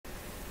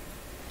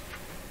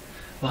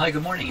Well, hi,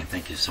 good morning, and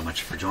thank you so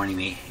much for joining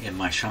me in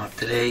my shop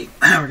today.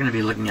 We're going to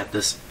be looking at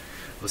this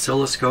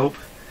oscilloscope,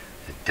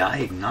 the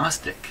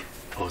diagnostic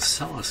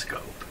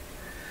oscilloscope,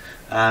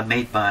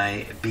 made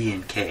by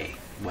B&K.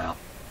 Well,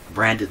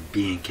 branded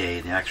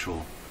B&K. The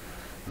actual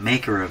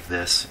maker of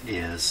this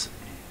is,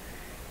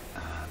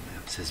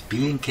 it says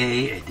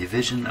B&K, a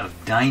division of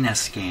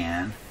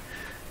Dynascan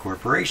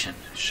Corporation,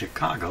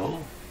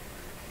 Chicago,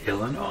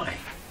 Illinois.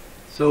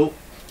 So,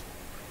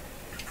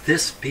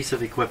 this piece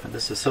of equipment,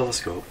 this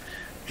oscilloscope,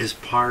 is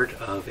part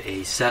of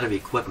a set of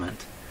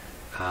equipment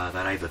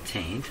that I've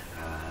obtained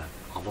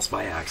almost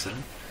by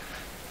accident,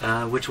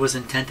 which was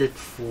intended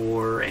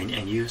for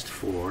and used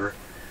for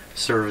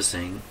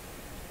servicing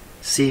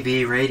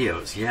CB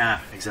radios. Yeah,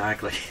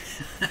 exactly.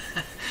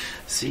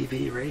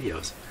 CB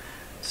radios.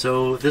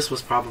 So this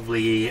was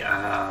probably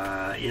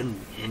in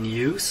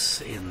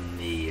use in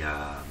the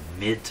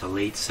mid to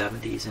late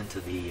 70s into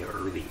the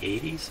early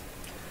 80s.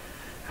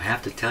 I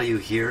have to tell you,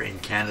 here in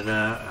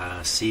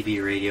Canada,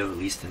 CB radio, at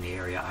least in the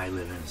area I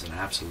live in, is an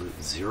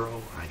absolute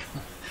zero.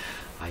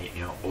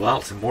 Well,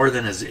 it's more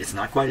than it's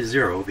not quite a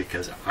zero,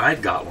 because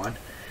I've got one.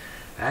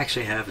 I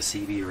actually have a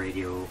CB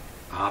radio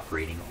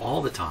operating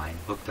all the time,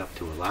 hooked up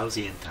to a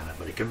lousy antenna,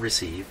 but it can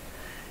receive.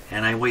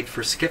 And I wait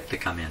for Skip to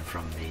come in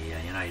from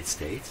the United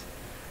States.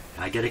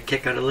 I get a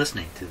kick out of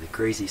listening to the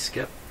crazy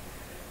Skip.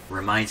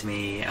 Reminds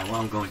me, I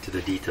won't go into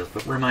the details,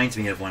 but reminds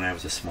me of when I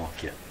was a small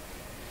kid.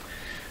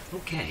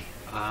 Okay.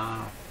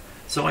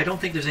 So I don't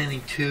think there's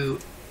anything too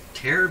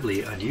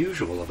terribly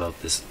unusual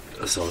about this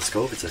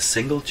oscilloscope. It's a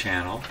single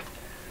channel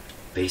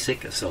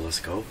basic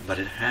oscilloscope, but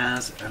it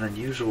has an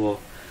unusual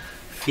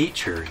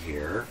feature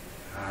here.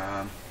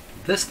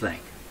 This thing,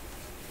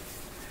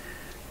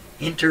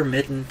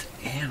 Intermittent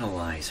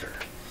Analyzer.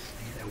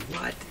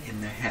 What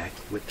in the heck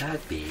would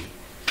that be?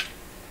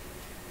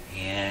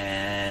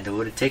 And it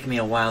would have taken me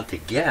a while to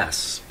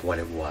guess what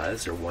it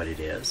was or what it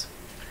is,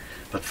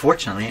 but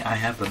fortunately I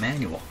have the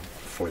manual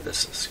for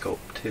this scope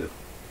too,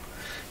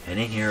 and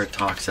in here it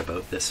talks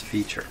about this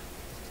feature.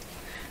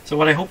 So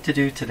what I hope to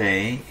do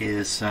today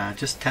is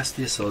just test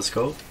the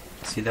oscilloscope,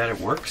 see that it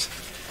works,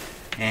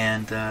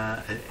 and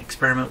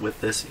experiment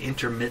with this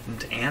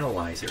intermittent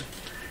analyzer,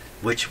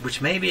 which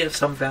may be of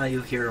some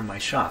value here in my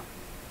shop.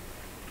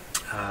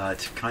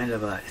 It's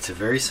it's a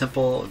very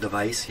simple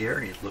device here.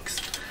 It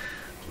looks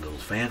a little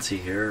fancy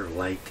here,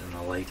 light and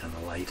a light and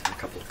a light and a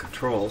couple of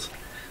controls,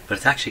 but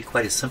it's actually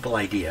quite a simple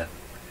idea,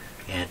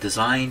 and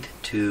designed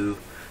to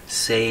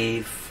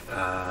save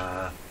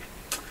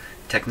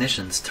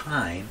technicians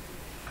time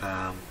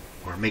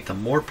or make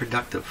them more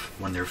productive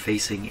when they're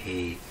facing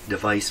a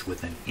device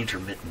with an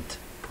intermittent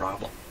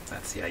problem.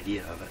 That's the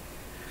idea of it.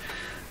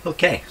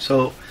 Okay,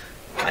 so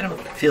I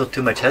don't feel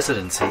too much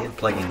hesitancy in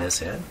plugging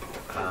this in.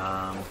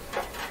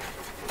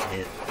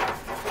 It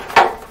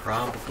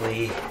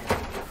probably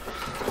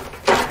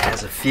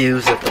has a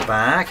fuse at the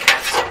back.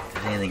 If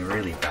there's anything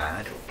really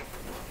bad.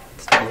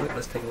 Let's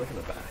take a look at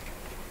the back.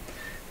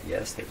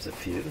 Yes, there's a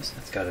fuse.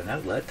 It's got an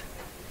outlet.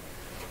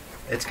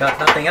 It's got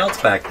nothing else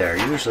back there.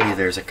 Usually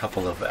there's a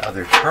couple of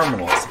other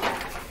terminals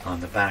on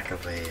the back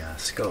of a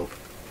scope.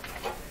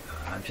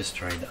 I'm just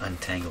trying to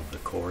untangle the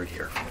cord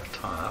here from the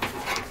top.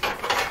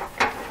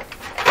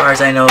 As far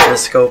as I know,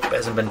 this scope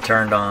hasn't been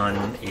turned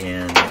on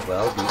in,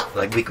 well,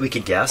 like we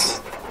could guess,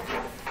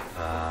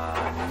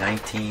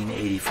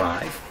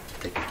 1985.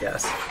 Take a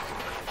guess.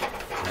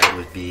 That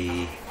would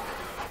be,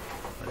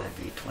 what would that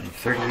be, 20,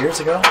 30 years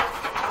ago?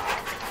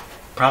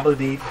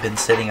 Probably been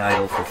sitting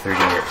idle for 30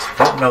 years.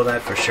 Don't know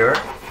that for sure.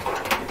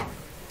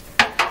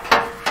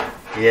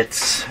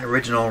 Its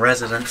original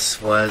residence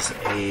was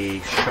a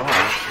shop,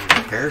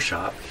 a repair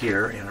shop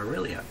here in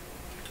Aurelia.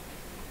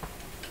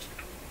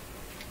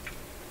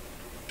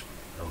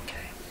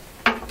 Okay,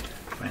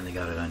 finally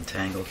got it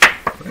untangled.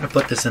 We're going to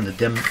put this in the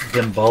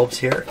dim bulbs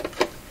here,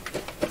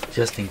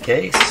 just in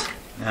case.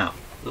 Now,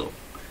 a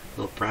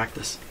little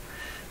practice.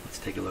 Let's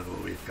take a look at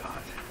what we've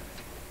got.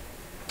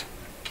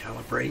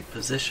 Calibrate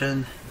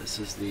position. This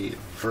is the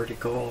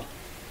vertical.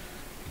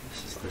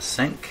 This is the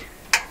sync.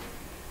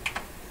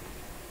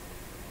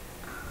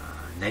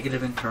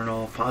 Negative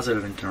internal,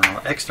 positive internal,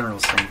 external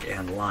sync,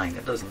 and line.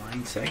 It does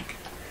line sync.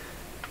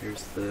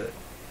 Here's the,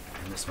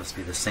 and this must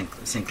be the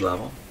sync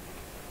level.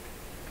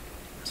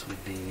 This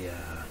would be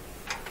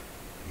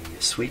the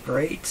sweep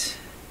rate,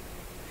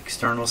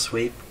 external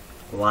sweep,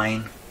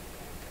 line,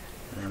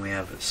 and then we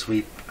have a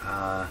sweep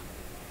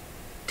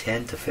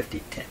 10 to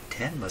 50.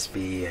 10 must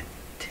be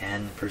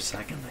 10 per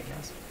second, I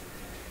guess.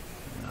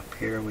 And up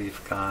here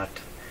we've got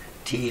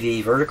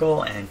TV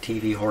vertical and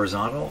TV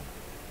horizontal.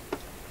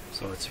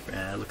 So it's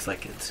it looks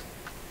like it's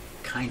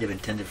kind of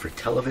intended for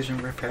television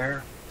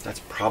repair.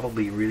 That's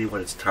probably really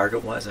what its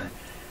target was.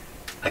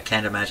 I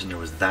can't imagine there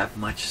was that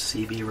much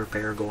CB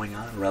repair going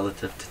on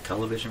relative to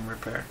television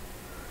repair.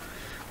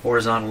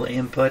 Horizontal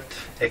input,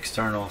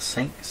 external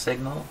sync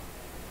signal,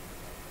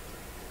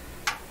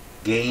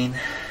 gain,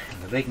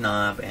 and the big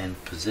knob,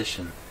 and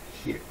position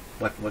here.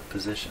 What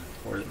position?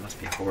 Or it must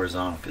be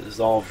horizontal, because it's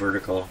all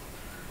vertical,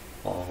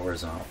 all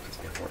horizontal. It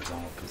must be a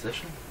horizontal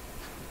position.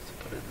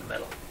 put it in the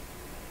middle.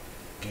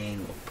 Gain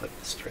we'll put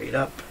straight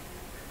up.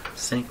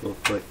 Sync we'll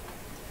put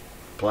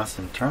plus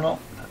internal,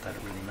 not that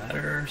it really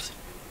matters.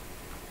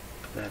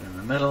 Put that in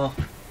the middle.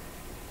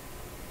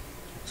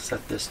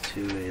 Set this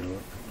to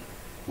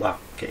a, wow,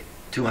 okay,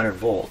 200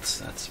 volts,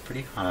 that's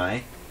pretty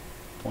high.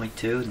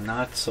 0.2,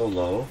 not so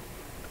low.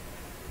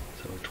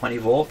 So 20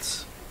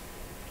 volts,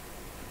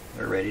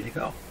 we're ready to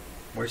go.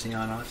 Where's the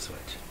on-off switch?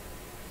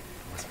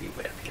 It must be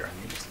way up here on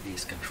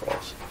these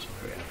controls. So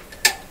we have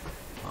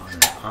on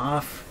and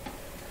off.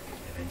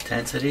 We have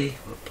intensity,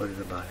 we'll put it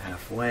about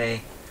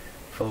halfway.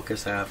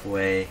 Focus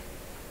halfway.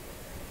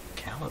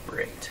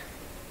 Calibrate.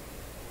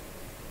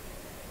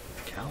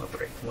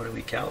 Calibrate. What are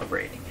we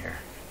calibrating here?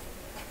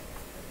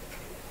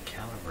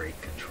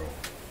 Calibrate control.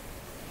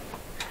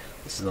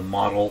 This is the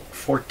model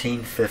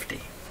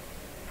 1450.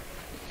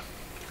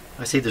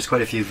 I see there's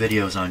quite a few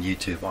videos on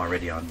YouTube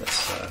already on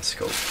this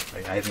scope.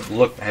 I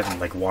haven't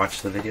like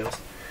watched the videos.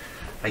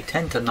 I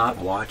tend to not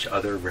watch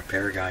other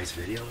repair guys'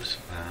 videos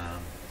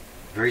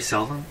very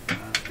seldom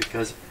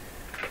because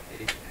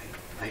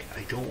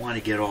I don't want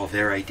to get all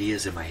their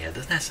ideas in my head.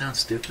 Doesn't that sound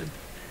stupid?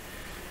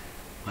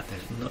 But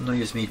there's no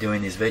use me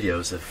doing these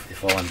videos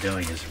if all I'm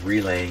doing is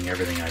relaying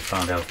everything I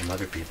found out from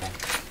other people.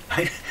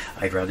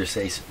 I'd rather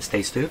stay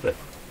stupid.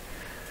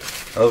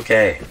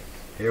 Okay,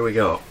 here we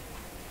go.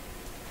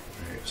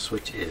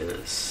 Switch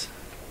is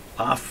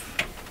off.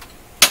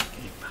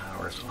 Okay,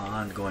 power's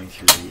on, going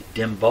through the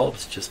dim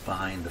bulbs just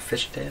behind the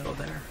fishtail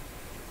there.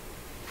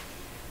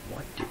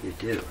 What do you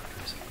do?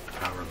 There's a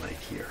power light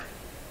here.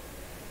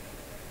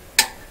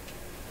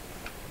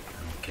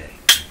 Okay,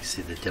 you can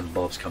see the dim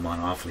bulbs come on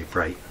awfully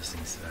bright. This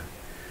thing's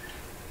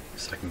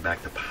sucking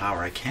back the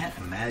power. I can't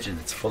imagine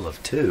it's full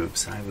of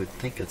tubes. I would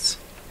think it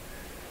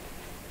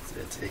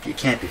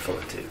can't be full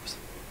of tubes.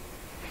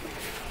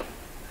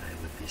 I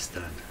would be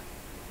stunned.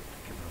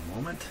 Give it a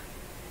moment.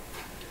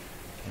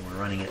 And we're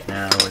running it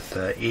now with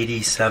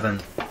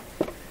 87,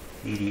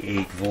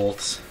 88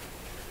 volts.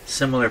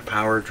 Similar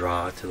power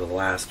draw to the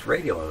last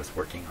radio I was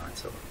working on.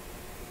 So,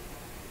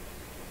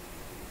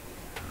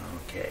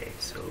 okay,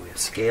 so we have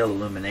scale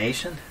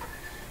illumination.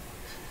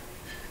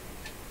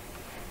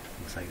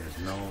 Looks like there's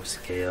no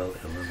scale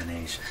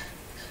illumination.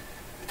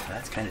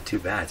 That's kind of too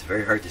bad. It's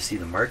very hard to see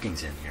the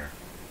markings in here.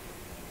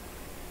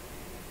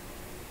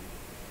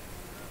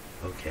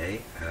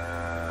 Okay,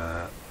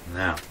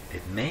 now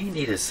it may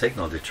need a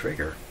signal to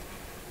trigger.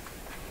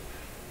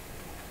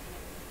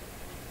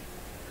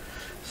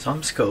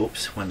 Some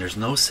scopes, when there's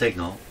no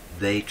signal,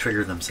 they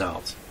trigger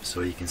themselves, so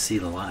you can see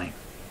the line.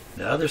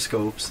 The other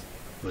scopes,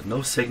 with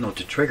no signal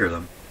to trigger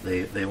them,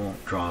 they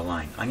won't draw a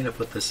line. I'm going to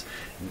put the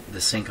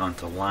sync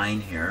onto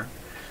line here.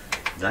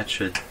 That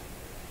should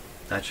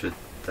cause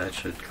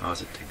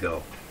it to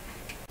go.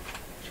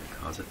 Should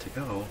cause it to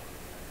go.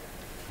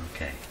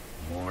 Okay,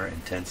 more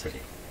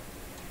intensity.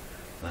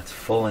 That's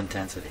full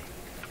intensity.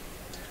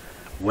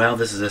 Well,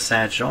 this is a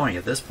sad showing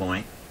at this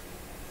point.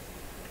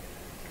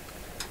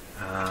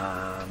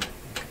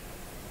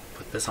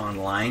 Put this on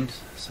line,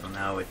 so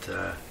now it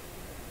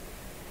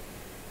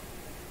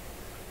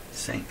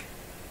sync,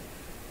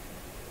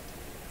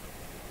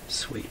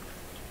 sweep.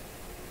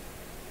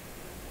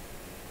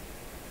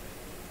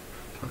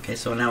 Okay,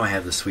 so now I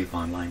have the sweep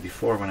on line.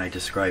 Before, when I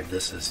described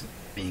this as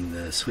being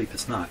the sweep,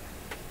 it's not.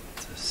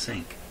 It's a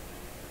sync.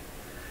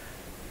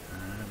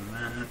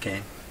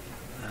 Okay,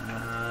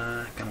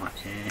 come on,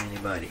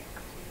 anybody.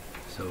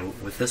 So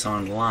with this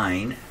on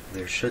line,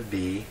 there should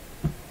be.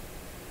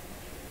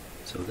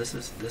 So this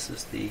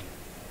is the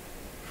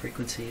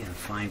frequency and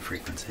fine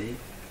frequency.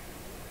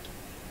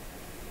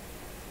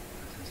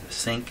 This is a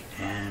sync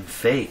and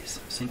phase.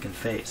 Sync and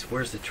phase.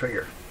 Where's the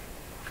trigger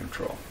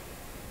control?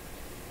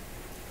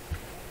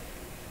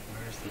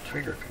 Where's the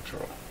trigger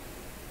control?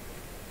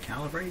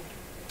 Calibrate.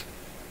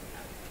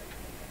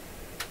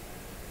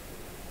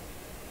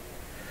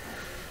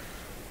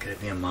 Could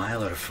it be a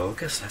mile out of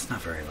focus? That's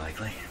not very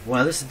likely.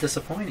 Well, this is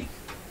disappointing.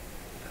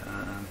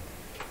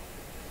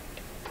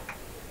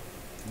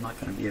 Not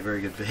going to be a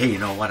very good. Hey, you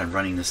know what? I'm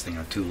running this thing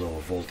on too low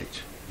a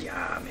voltage.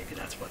 Yeah, maybe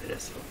that's what it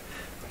is. So,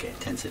 okay,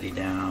 intensity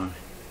down.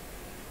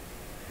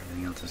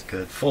 Everything else is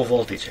good. Full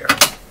voltage here.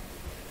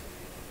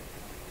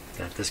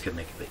 This could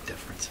make a big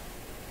difference.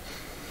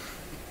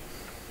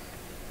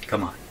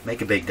 Come on,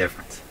 make a big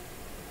difference.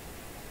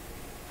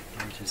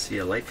 Can't you see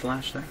a light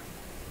flash there?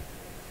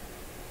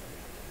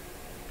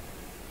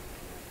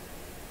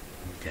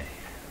 Okay,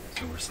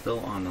 so we're still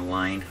on the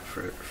line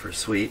for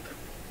sweep.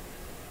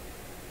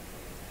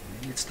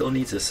 It still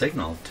needs a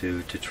signal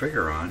to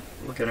trigger on.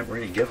 Look at it, we're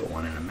going to give it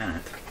one in a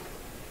minute.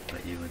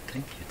 But you would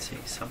think you'd see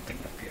something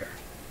up here.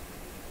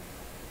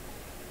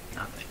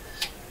 Nothing.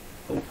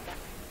 Oh.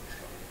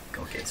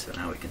 Okay, so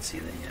now we can see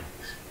the...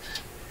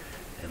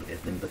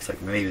 it looks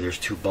like maybe there's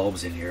two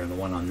bulbs in here and the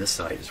one on this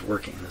side is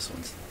working. This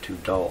one's too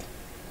dull.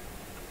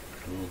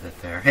 A little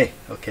bit there. Hey,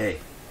 okay.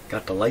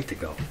 Got the light to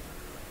go.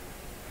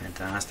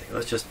 Fantastic.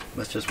 Let's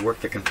just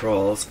work the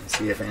controls and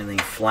see if anything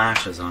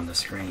flashes on the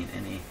screen.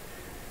 Any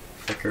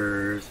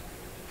flickers.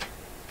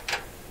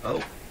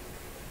 Oh.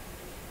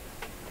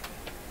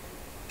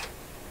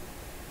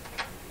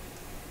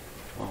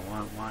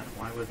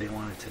 they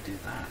wanted to do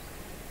that?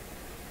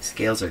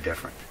 Scales are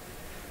different.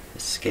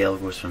 This scale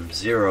goes from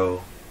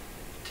 0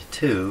 to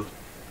 2.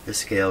 This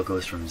scale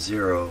goes from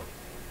 0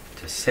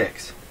 to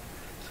 6.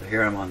 So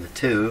here I'm on the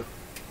 2.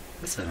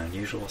 This is an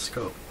unusual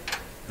scope.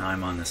 Now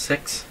I'm on the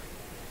 6.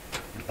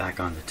 And back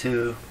on the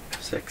 2.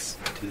 6,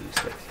 2,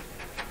 6.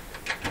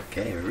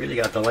 Okay, we really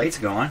got the lights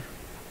going.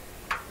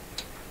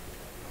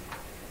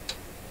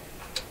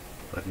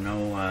 But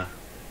no...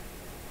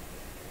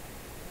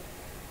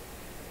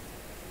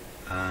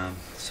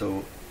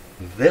 so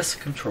this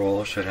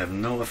control should have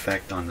no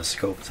effect on the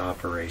scope's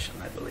operation,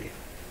 I believe.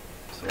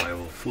 So I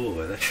will fool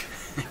with it.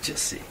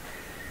 Just see.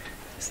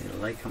 See the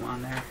light come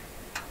on there?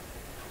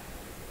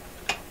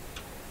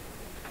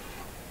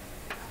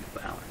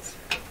 Balance.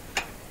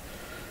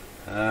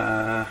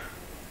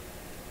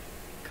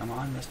 Come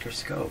on, Mr.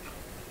 Scope.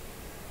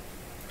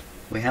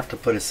 We have to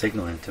put a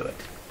signal into it.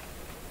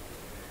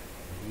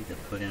 We need to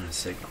put in a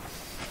signal.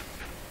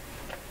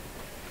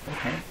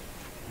 Okay,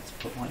 let's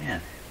put one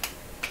in.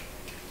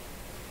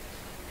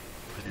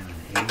 Put in an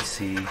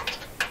AC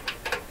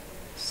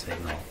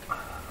signal.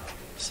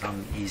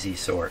 Some easy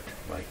sort,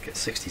 like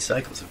 60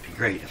 cycles would be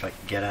great if I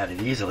could get at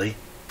it easily.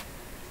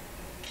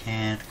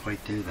 Can't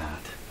quite do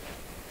that.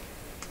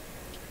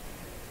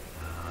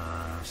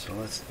 So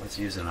let's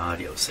use an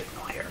audio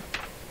signal here.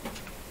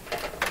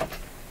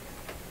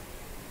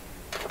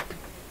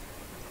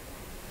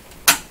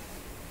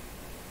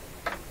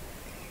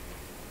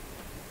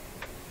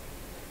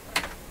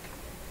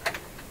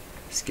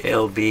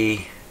 Scale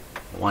B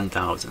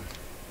 1000.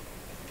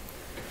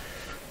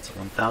 It's a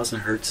 1000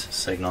 hertz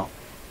signal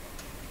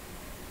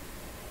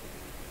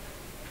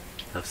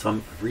of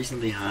some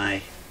reasonably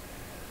high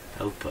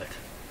output.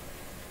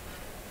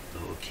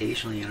 Though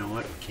occasionally, you know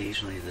what?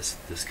 Occasionally this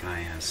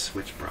guy has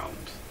switch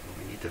problems.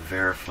 We need to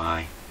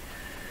verify.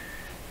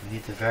 We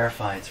need to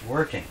verify it's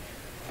working.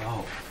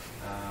 Oh,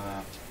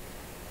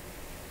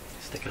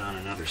 stick it on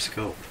another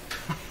scope.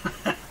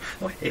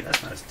 Oh, hey,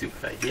 that's not a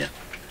stupid idea.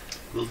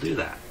 We'll do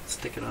that.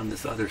 Stick it on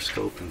this other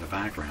scope in the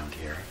background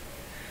here,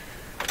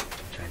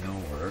 which I know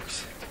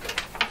works.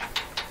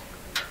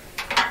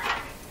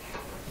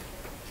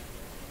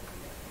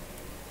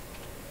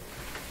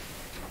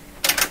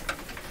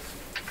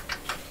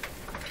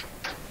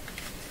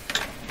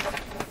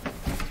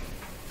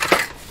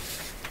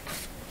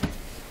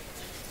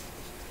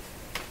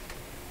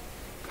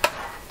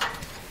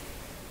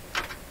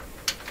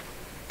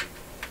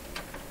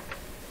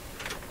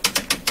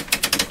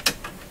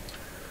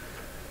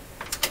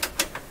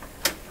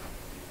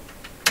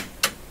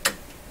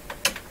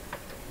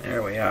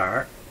 There we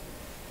are.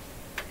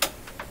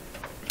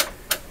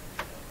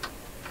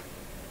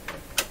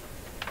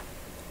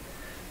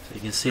 So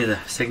you can see the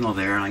signal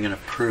there, and I'm going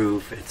to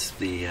prove it's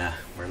the,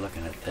 we're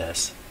looking at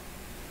this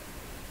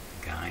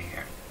guy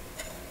here.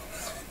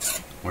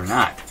 We're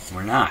not.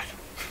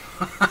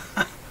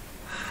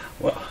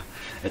 Well,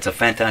 it's a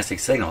fantastic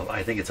signal.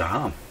 I think it's a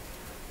hum.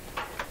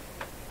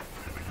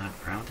 Am I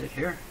not grounded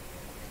here?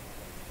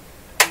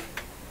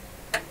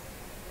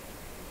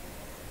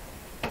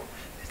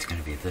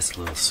 Going to be this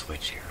little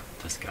switch here,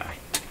 this guy.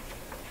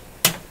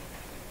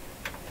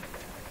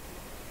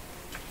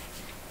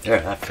 There,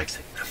 that fixed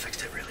it. That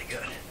fixed it really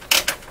good.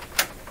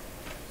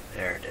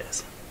 There it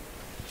is.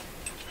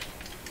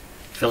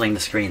 Filling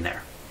the screen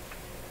there.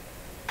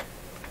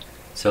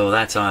 So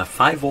that's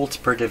 5 volts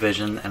per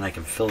division, and I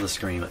can fill the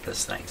screen with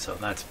this thing. So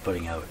that's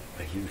putting out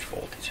a huge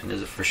voltage. And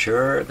is it for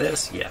sure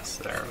this? Yes,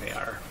 there we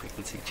are.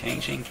 Frequency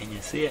changing. Can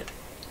you see it?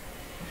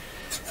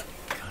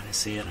 Kind of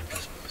see it. I'm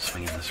just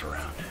swinging this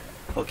around.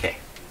 Okay,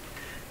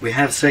 we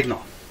have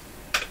signal.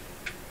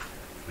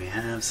 We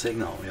have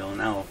signal. We will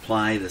now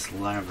apply this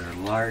rather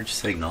large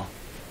signal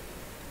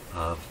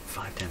of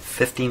 5, 10,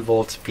 15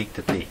 volts peak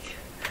to peak.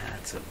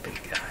 That's a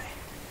big guy.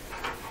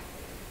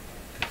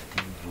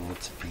 15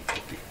 volts peak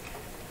to peak.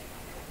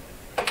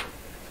 Well,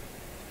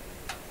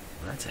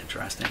 that's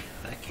interesting.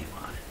 That came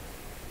on.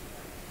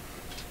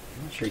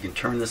 I'm not sure you can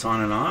turn this on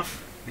and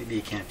off. Maybe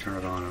you can't turn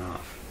it on and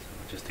off.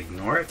 So just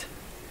ignore it.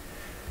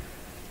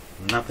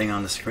 Nothing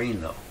on the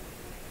screen though.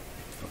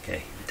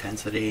 Okay,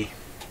 intensity.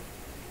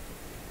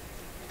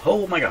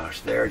 Oh my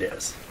gosh, there it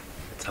is.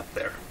 It's up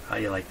there. How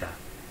do you like that?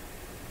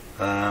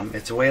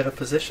 It's way out of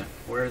position.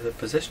 Where are the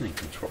positioning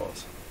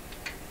controls?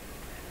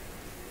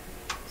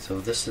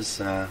 So this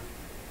is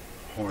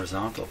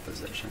horizontal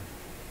position.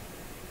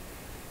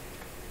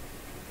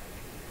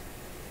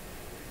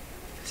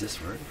 Is this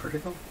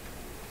vertical?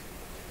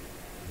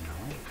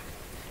 No.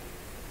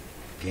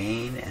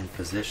 Gain and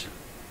position.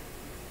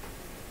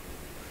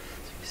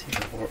 See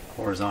the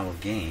horizontal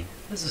gain.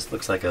 This just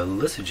looks like a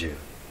Lissajous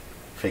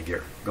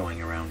figure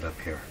going around up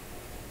here.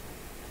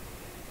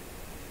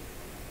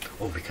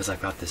 Oh, because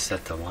I've got this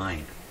set to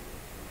line.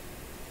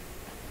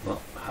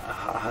 Well,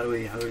 how do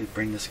we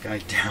bring this guy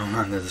down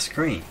onto the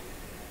screen?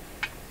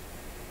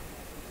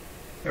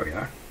 There we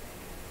are.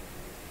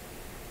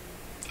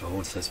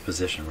 Oh, it says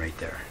position right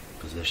there.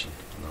 Position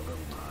on the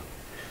little knob.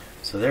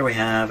 So there we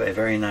have a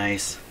very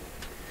nice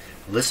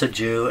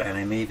Lissajous, and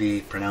I may be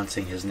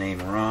pronouncing his name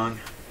wrong.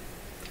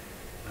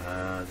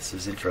 This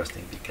is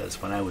interesting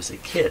because when I was a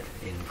kid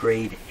in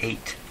grade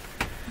 8,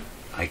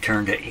 I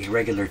turned a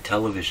regular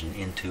television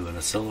into an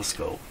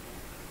oscilloscope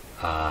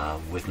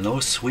with no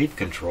sweep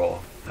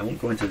control. I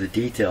won't go into the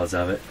details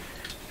of it,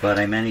 but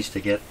I managed to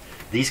get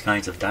these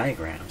kinds of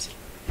diagrams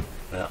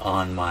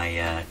on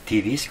my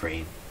TV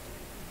screen.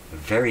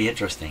 Very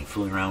interesting,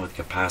 fooling around with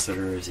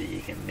capacitors.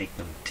 You can make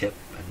them tip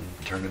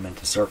and turn them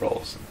into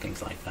circles and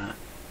things like that.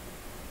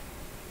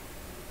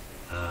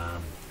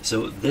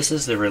 So this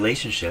is the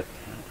relationship.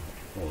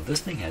 Well,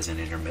 this thing has an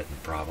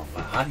intermittent problem,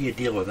 but how do you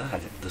deal with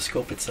that? The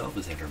scope itself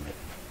is intermittent.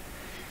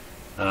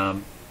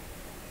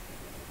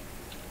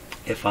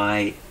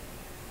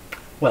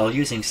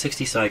 Using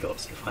 60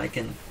 cycles, if I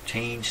can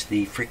change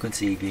the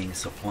frequency being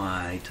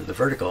supplied to the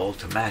vertical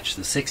to match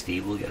the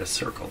 60, we'll get a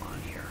circle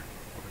on here,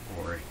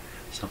 or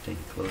something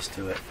close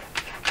to it.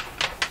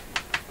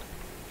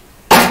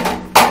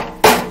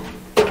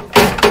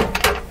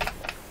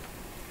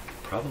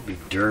 Probably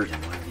dirt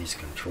in one of these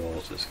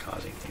controls is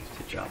causing things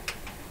to jump.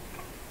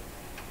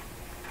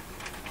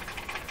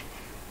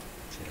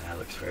 See, that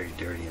looks very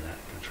dirty in that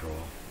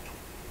control.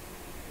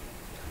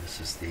 And this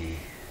is the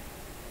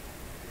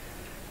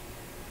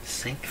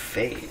sync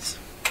phase.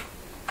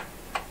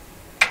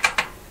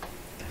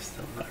 I'm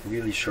still not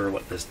really sure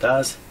what this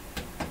does.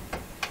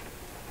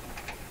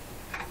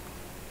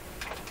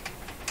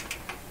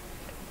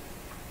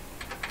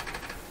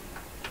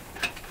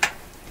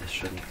 This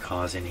shouldn't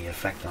cause any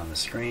effect on the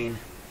screen.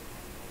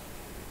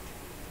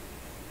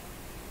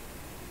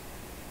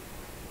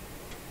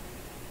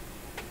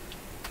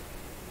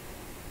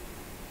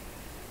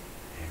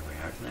 There we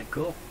are. Isn't that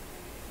cool?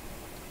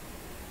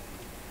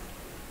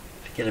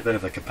 Get a bit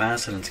of a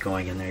capacitance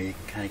going in there, you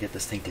can kind of get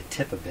this thing to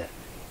tip a bit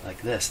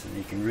like this, and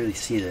you can really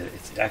see that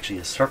it's actually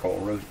a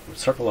circle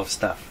of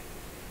stuff,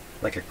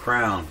 like a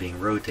crown being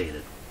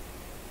rotated.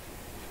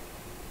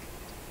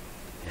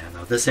 Yeah,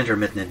 no, this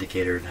intermittent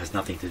indicator has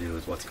nothing to do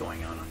with what's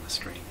going on the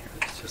screen here.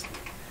 It's just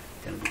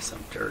going to be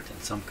some dirt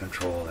and some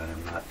control that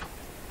I'm not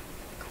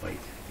quite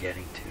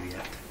getting to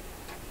yet.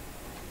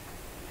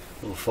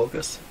 A little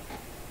focus.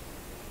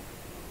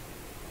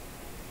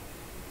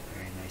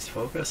 Very nice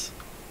focus.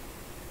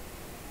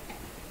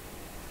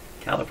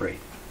 Calibrate.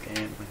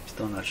 Okay, I'm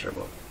still not sure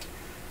what.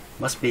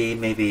 Must be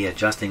maybe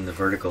adjusting the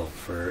vertical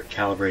for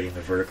calibrating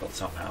the vertical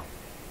somehow.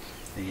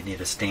 You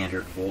need a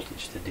standard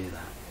voltage to do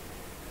that.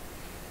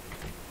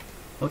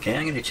 Okay,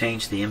 I'm going to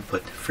change the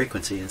input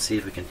frequency and see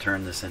if we can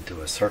turn this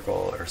into a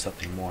circle or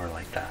something more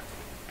like that.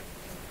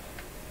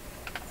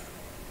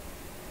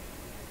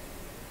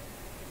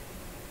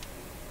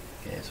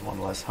 Okay, there's one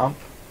less hump.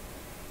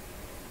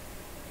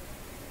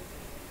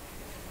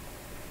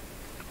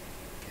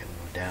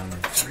 Down in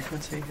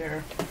frequency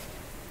here.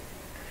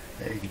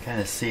 There you can kind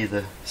of see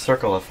the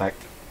circle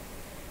effect.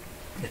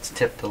 It's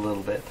tipped a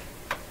little bit.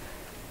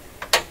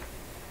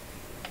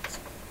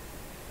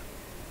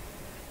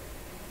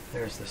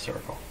 There's the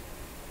circle.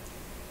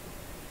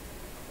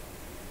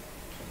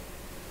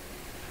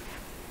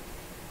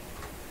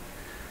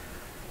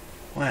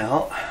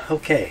 Well,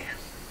 okay.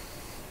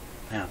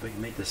 Now if we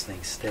can make this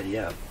thing steady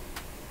up.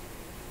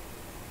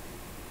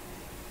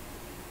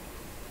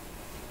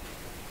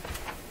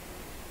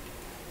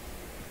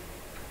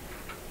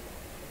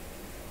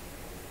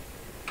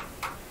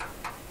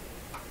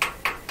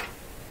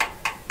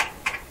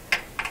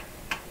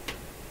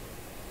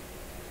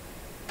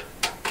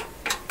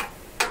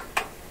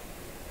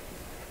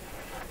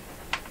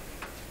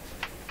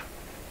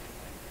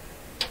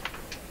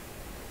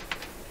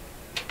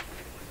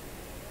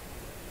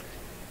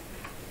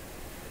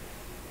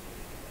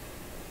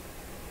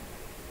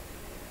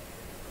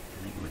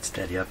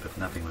 Steady up if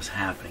nothing was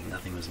happening,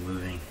 nothing was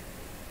moving.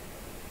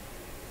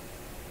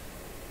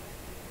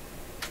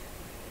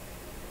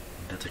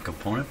 That's a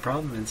component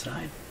problem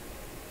inside.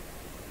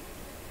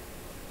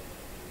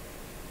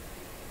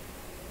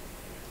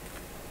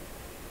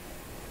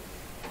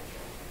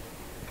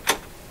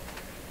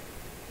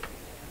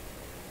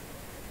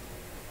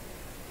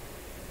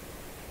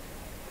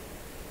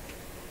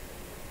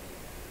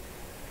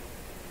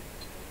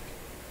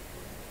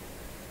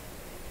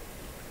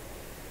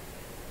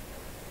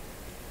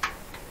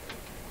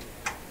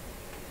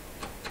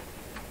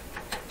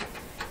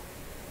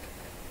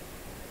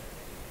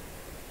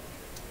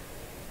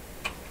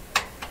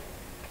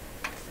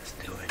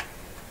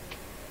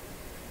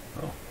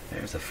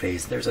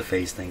 There's a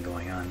phase thing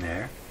going on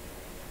there.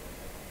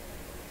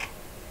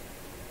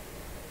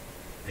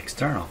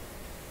 External.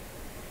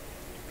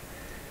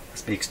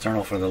 Must be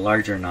external for the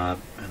larger knob,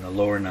 and the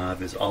lower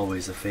knob is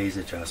always a phase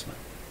adjustment.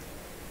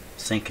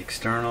 Sync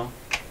external,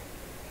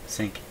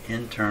 sync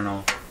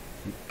internal,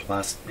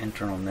 plus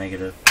internal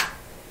negative.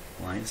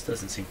 Lines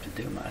doesn't seem to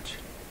do much.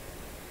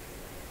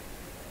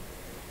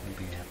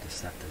 Maybe you have to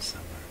set this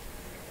somewhere.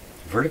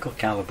 Vertical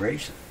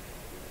calibration.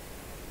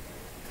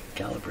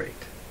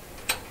 Calibrate.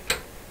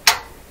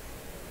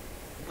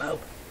 Whoa,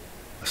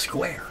 a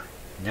square.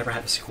 Never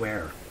had a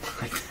square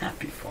like that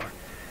before.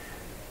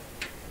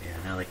 Yeah,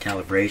 now the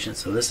calibration.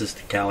 So this is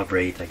to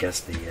calibrate, I guess,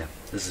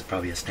 this is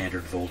probably a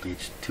standard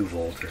voltage, 2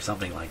 volt or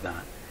something like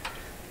that,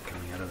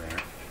 coming out of there.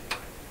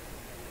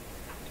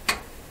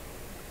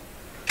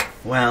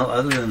 Well,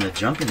 other than the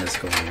jumpiness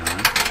going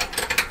on,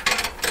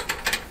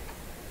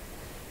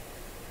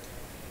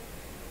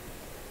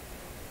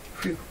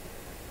 phew.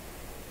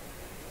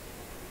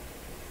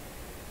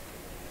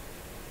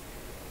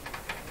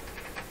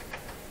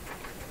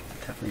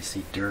 Definitely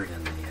see dirt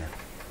in the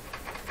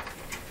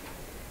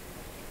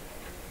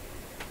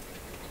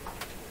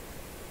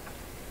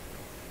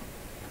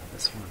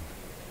this one.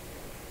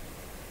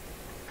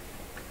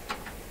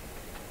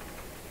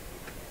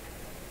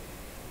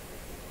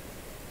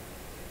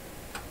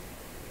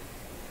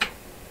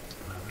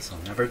 Well, this will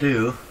never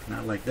do,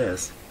 not like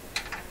this.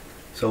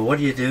 So what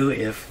do you do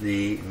if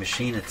the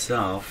machine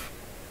itself,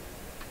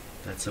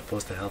 that's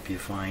supposed to help you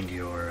find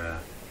your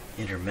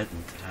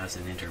intermittent, has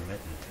an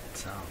intermittent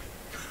itself?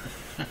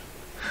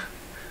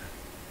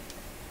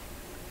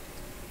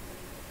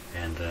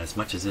 And as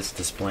much as it's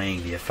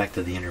displaying the effect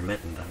of the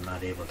intermittent, I'm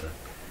not able to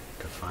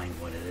find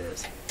what it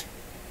is.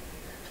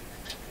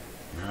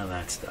 None of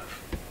that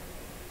stuff.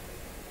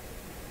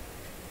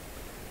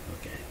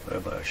 Okay, what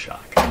about a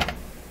shock?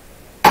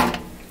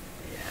 Yeah.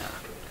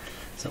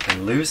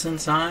 Something loose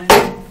inside.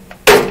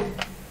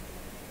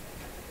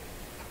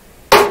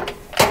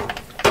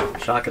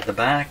 Shock at the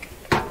back.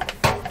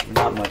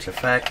 Not much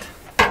effect.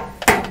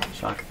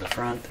 Shock at the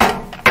front.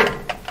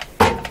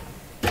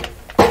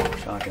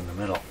 Shock in the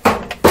middle.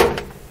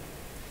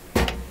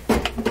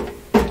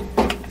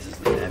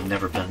 I've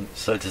never been,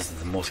 so this is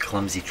the most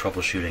clumsy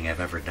troubleshooting I've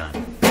ever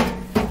done.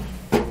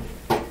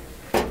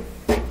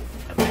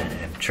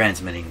 I'm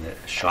transmitting the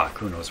shock,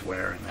 who knows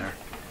where in there.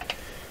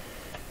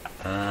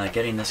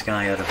 Getting this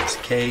guy out of his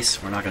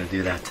case, we're not going to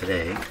do that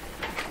today.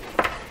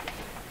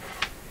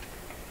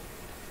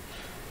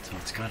 So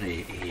it's got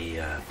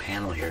a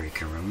panel here you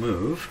can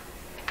remove.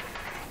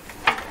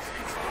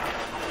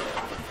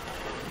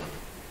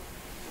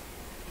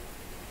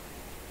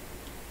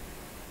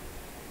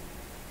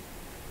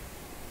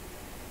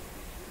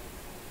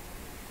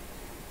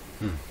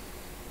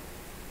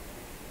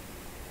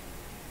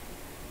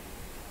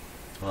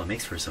 Well, it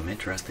makes for some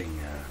interesting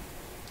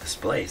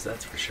displays,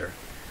 that's for sure.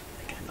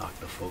 I can knock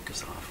the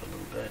focus off a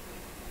little bit.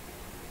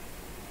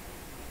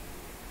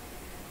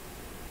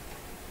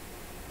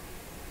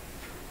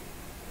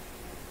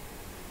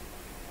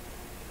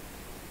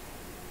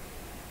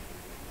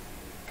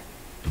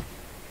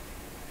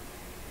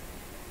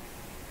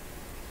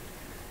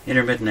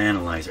 Intermittent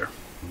Analyzer.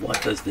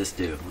 What does this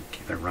do? We'll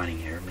keep it running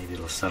here. Maybe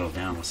it'll settle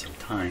down with some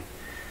time.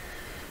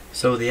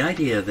 So the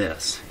idea of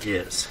this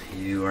is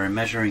you are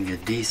measuring a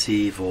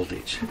DC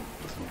voltage.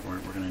 So we're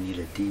going to need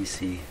a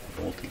DC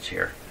voltage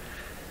here,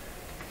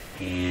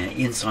 and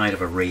inside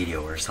of a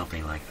radio or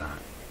something like that.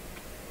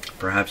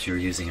 Perhaps you're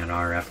using an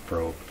RF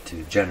probe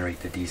to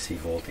generate the DC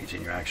voltage,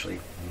 and you're actually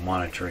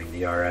monitoring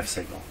the RF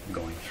signal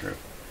going through.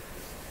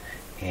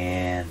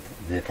 And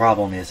the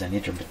problem is an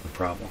intermittent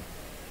problem.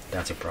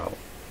 That's a problem.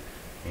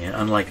 And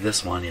unlike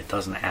this one, it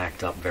doesn't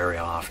act up very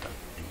often.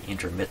 The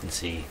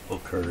intermittency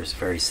occurs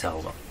very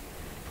seldom.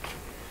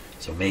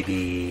 So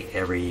maybe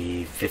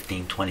every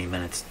 15-20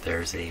 minutes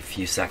there's a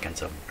few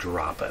seconds of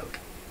dropout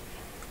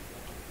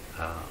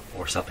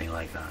or something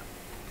like that.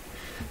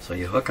 So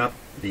you hook up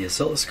the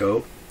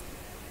oscilloscope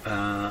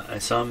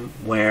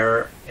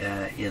somewhere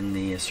in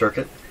the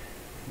circuit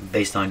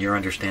based on your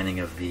understanding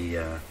of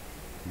the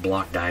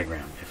block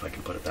diagram, if I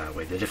can put it that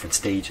way, the different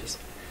stages.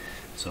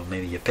 So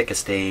maybe you pick a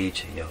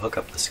stage, you hook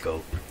up the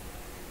scope.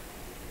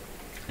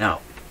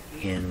 Now,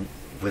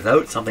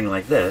 without something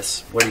like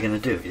this, what are you going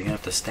to do? You're going to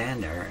have to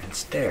stand there and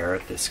stare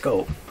at the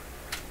scope,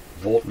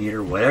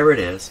 voltmeter, whatever it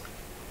is,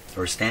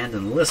 or stand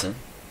and listen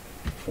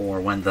for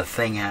when the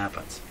thing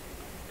happens.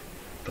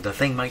 But the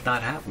thing might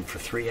not happen for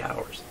 3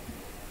 hours.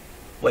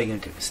 What are you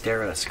going to do?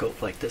 Stare at a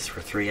scope like this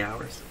for 3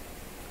 hours?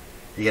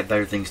 You get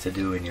better things to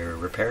do in your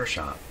repair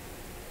shop.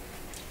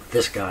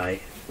 This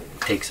guy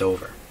takes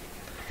over.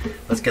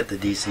 Let's get the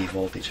DC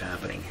voltage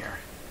happening here.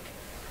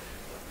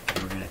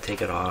 We're going to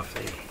take it off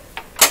the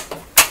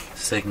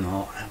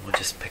signal, and we'll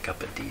just pick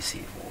up a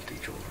DC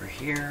voltage over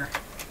here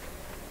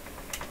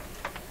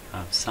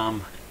of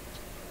some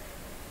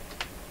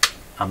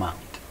amount.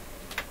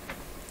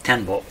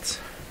 10 volts.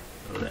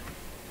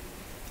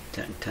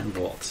 10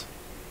 volts.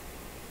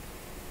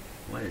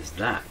 What is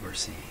that we're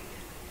seeing?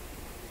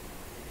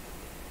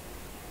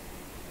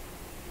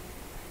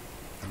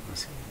 I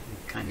was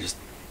kind of just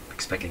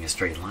expecting a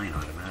straight line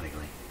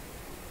automatically.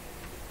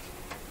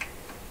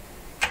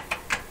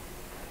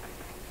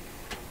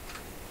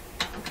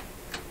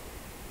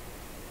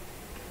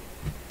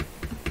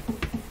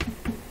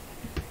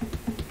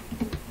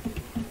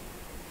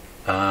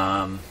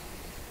 Um,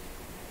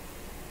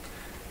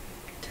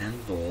 10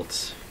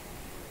 volts.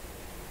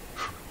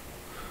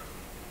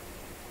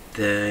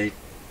 I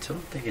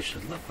don't think it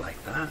should look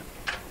like that.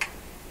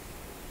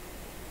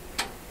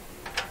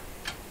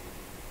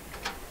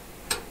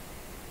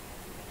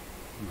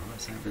 No,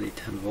 that's not really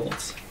 10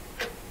 volts.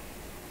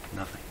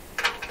 Nothing.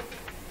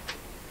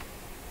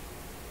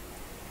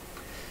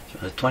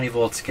 a 20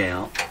 volt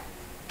scale.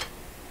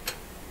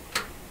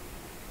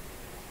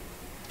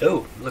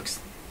 Oh, looks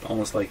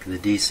almost like the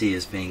DC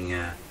is being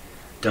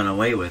done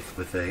away with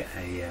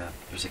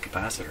there's a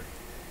capacitor.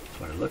 That's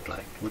what it looked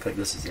like. It looked like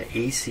this is an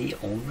AC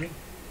only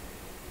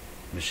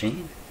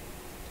machine.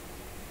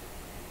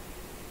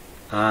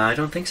 I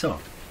don't think so.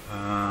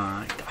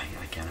 I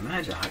can't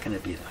imagine. How can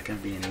it be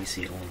an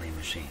AC only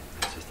machine?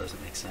 That just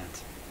doesn't make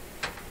sense.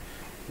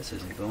 This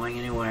isn't going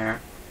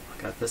anywhere.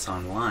 I got this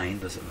online.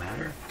 Does it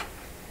matter?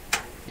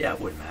 Yeah,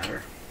 it would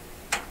matter.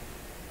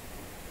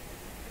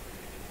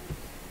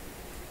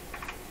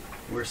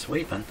 We're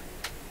sweeping.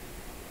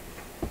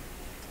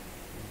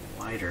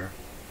 Wider.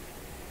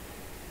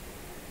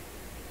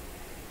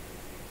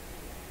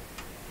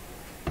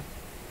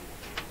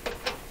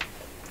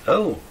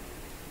 Oh!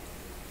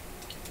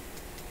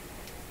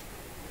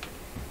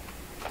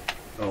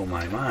 Oh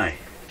my.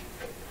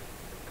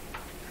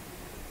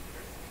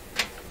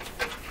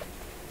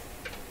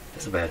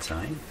 That's a bad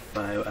sign.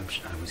 But I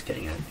was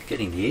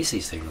getting the AC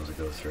signal to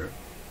go through.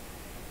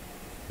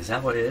 Is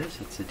that what it is?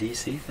 It's a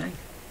DC thing?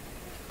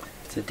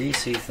 It's a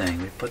DC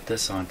thing. We put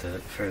this onto a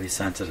fairly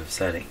sensitive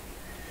setting.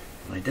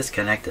 When I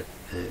disconnect it,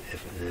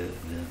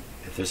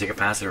 if there's a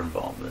capacitor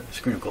involved, the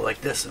screen will go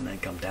like this and then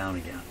come down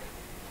again.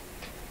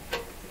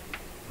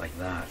 Like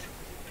that.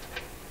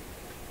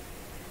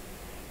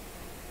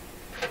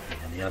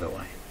 And the other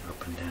way,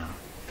 up and down.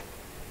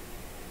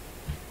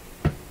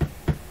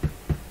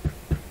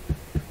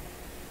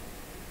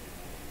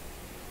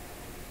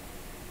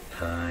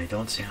 I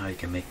don't see how you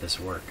can make this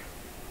work.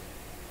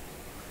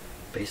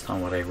 Based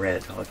on what I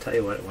read, I'll tell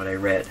you what I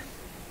read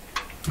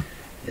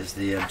is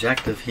the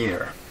objective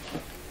here.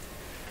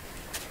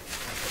 A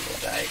little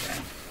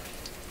diagram.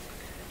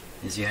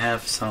 Is you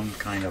have some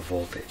kind of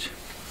voltage.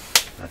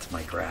 That's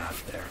my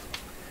graph there.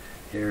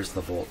 Here's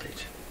the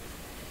voltage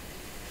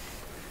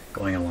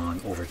going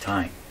along over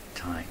time.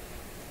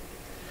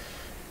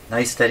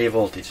 Nice steady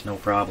voltage, no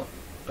problem,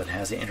 but it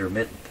has an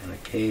intermittent, and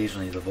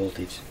occasionally the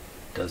voltage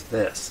does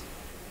this.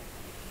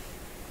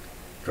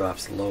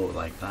 Drops low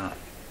like that.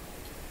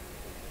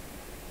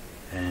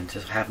 And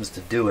just happens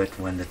to do it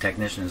when the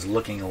technician is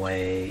looking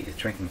away, is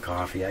drinking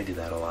coffee. I do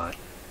that a lot.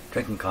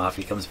 Drinking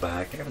coffee, comes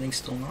back, everything's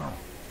still normal.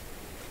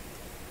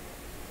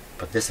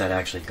 But this had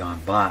actually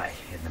gone by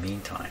in the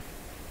meantime.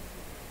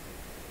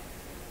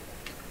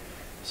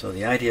 So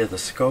the idea of the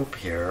scope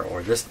here,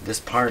 or this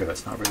part of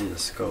it's not really the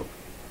scope.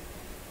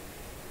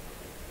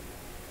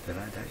 Did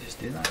I just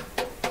do that?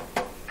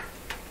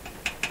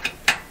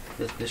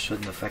 This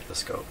shouldn't affect the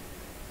scope.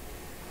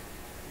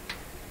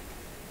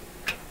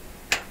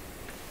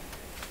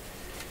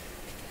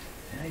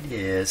 The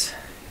idea is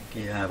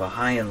you have a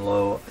high and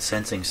low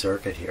sensing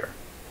circuit here,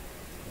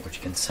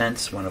 which can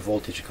sense when a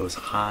voltage goes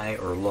high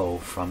or low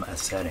from a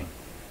setting.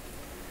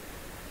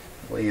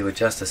 The way you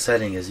adjust a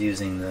setting is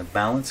using the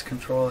balance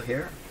control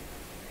here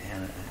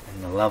and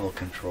the level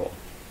control.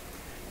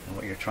 And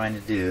what you're trying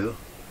to do,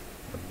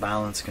 the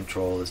balance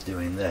control is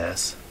doing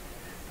this,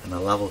 and the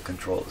level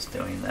control is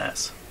doing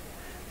this.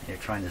 And you're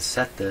trying to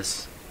set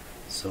this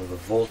so the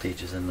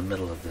voltage is in the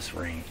middle of this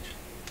range.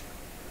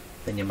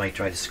 Then you might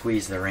try to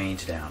squeeze the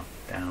range down,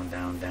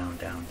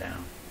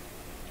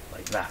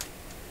 like that.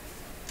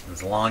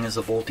 As long as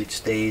the voltage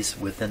stays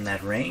within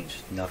that range,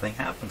 nothing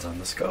happens on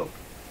the scope.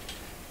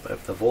 But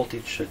if the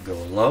voltage should go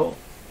low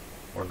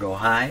or go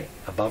high,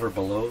 above or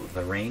below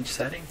the range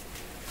setting,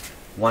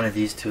 one of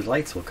these two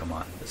lights will come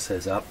on. This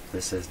says up,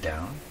 this says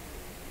down.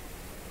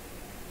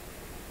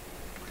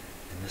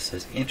 And this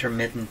says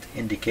intermittent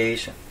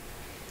indication.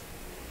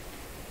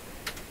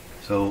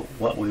 So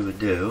what we would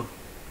do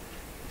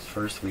is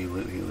first we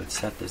would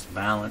set this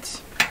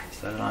balance,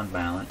 set it on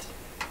balance.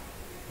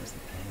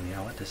 You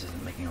know what, this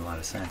isn't making a lot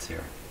of sense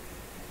here.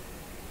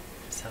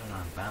 Set it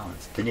on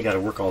balance. Then you got to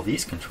work all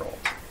these controls.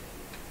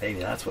 Maybe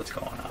that's what's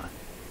going on.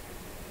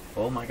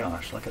 Oh my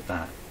gosh, look at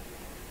that.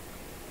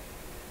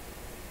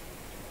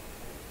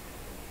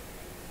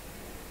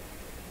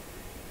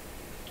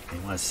 You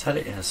want to set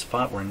it in a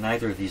spot where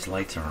neither of these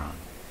lights are on.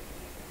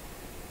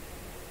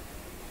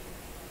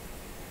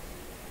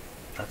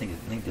 I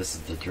think this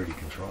is the dirty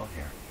control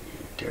here.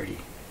 Dirty,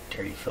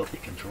 filthy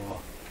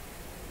control.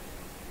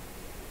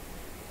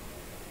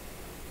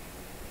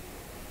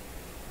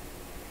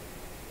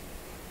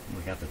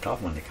 We got the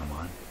top one to come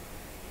on.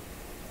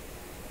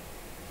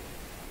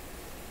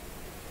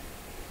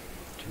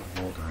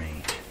 2-volt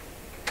range.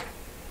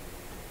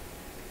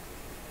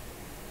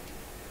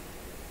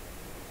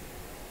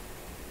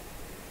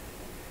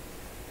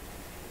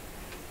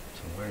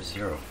 So where's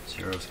zero?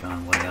 Zero's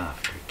gone way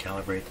off. Did we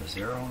calibrate the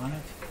zero on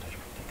it? I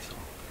don't think so.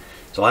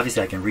 So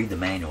obviously I can read the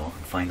manual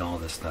and find all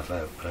this stuff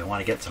out, but I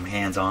want to get some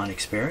hands-on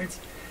experience.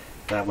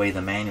 That way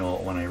the manual,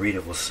 when I read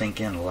it, will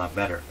sink in a lot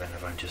better than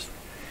if I'm just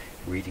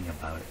reading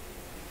about it.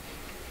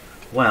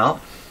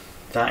 Well,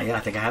 yeah, I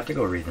think I have to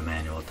go read the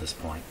manual at this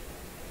point.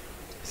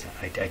 So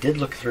I did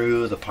look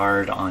through the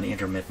part on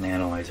Intermittent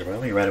Analyzer, but I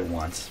only read it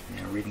once.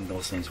 You know, reading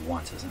those things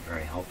once isn't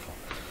very helpful.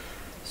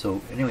 So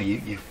anyway,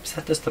 you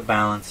set this to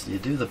balance, you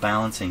do the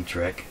balancing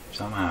trick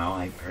somehow.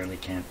 I barely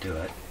can't do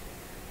it.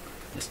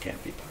 This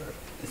can't be part of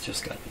it. It's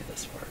just got to be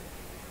this part.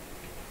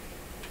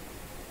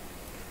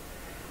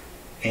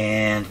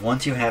 And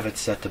once you have it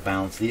set to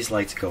balance, these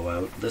lights go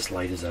out. This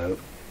light is out.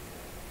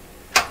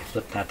 You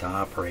flip that to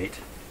operate.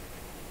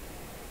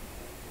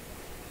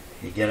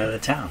 You get out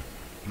of town.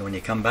 And when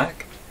you come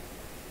back,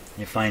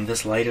 you find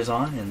this light is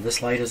on and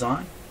this light is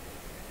on.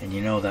 And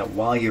you know that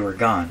while you were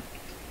gone,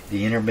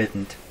 the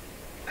intermittent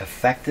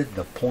affected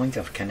the point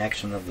of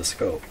connection of the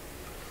scope.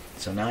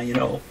 So now you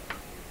know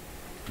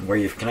where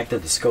you've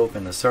connected the scope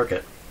in the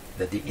circuit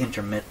that the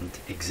intermittent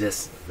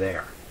exists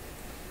there.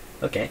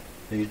 Okay,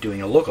 so you're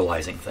doing a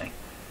localizing thing.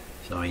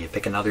 So you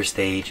pick another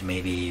stage,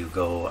 maybe you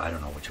go, I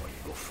don't know which way,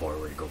 you go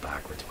forward, you go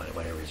backwards,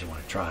 whatever it is you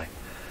want to try.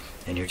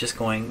 And you're just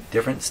going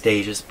different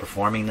stages,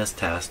 performing this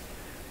test,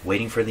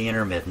 waiting for the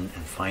intermittent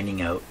and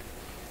finding out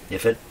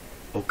if it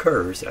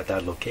occurs at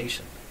that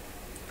location.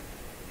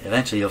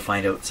 Eventually you'll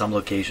find out some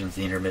locations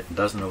the intermittent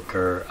doesn't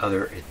occur,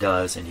 other it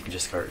does, and you can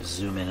just start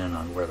zooming in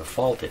on where the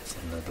fault is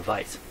in the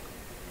device.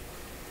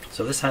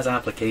 So this has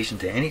application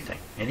to anything,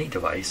 any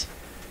device,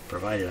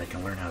 provided I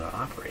can learn how to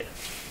operate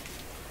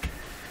it.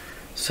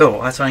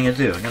 So that's what I'm going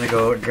to do. I'm going to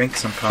go drink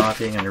some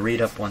coffee. I'm going to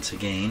read up once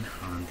again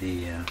on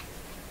the...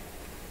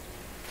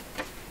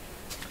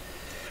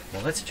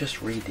 well, let's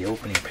just read the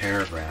opening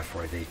paragraph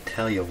where they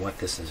tell you what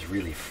this is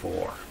really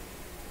for.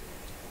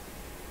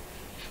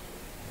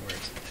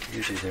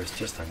 Usually there's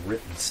just a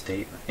written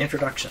statement.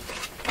 Introduction.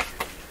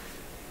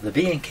 The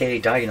B&K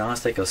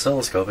diagnostic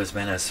oscilloscope has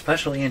been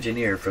especially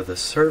engineered for the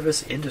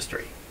service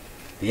industry.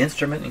 The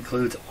instrument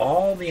includes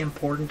all the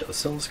important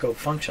oscilloscope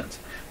functions,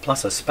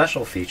 plus a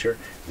special feature,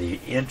 the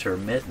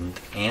Intermittent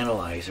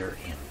Analyzer,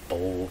 in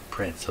bold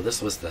print. So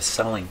this was the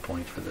selling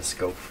point for the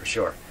scope for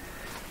sure.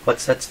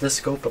 What sets this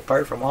scope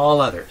apart from all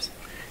others?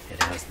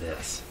 It has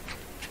this.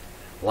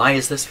 Why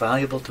is this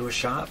valuable to a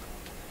shop?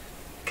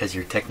 Because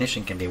your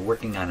technician can be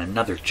working on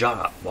another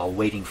job while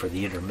waiting for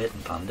the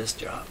intermittent on this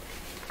job.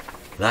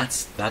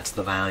 That's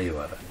the value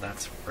of it.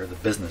 That's where the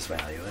business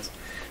value is.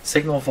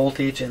 Signal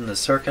voltage in the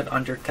circuit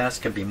under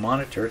test can be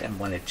monitored, and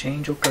when a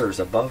change occurs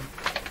above...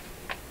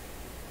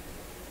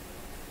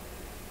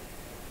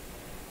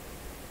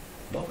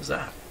 What was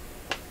that?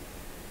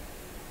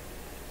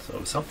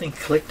 So something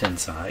clicked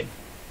inside.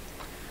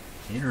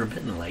 The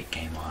intermittent light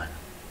came on.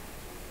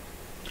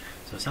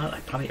 So it's not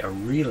like probably a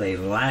relay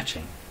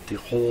latching to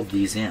hold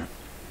these in.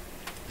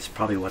 That's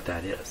probably what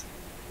that is.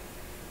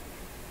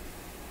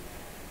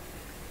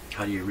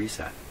 How do you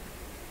reset?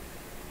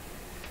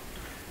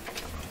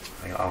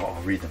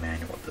 I'll read the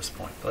manual at this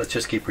point. But let's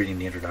just keep reading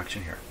the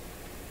introduction here.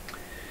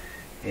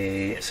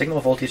 A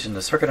signal voltage in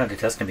the circuit under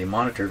test can be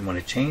monitored when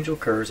a change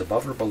occurs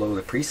above or below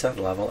the preset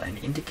level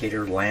and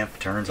indicator lamp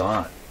turns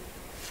on.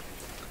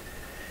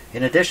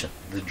 In addition,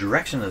 the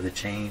direction of the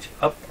change,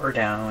 up or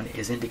down,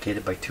 is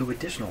indicated by two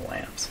additional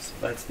lamps. So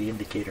that's the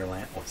indicator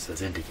lamp. Well, it says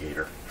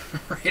indicator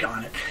right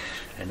on it.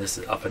 And this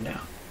is up and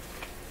down.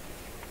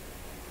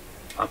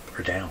 Up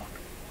or down.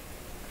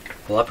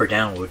 Well, up or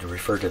down would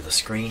refer to the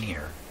screen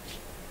here.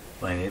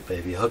 But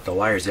if you hook the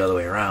wires the other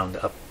way around,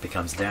 up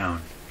becomes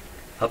down.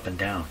 Up and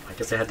down. I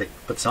guess they had to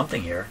put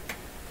something here.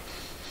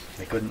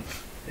 They couldn't...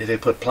 If they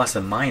put plus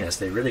and minus,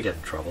 they really get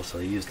in trouble. So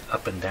they used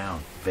up and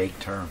down. Vague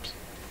terms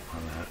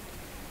on that.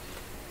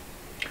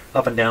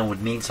 Up and down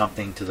would mean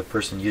something to the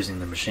person using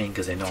the machine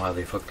because they know how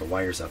they've hooked the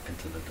wires up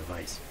into the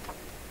device.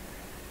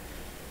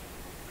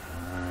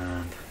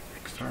 And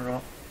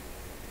external.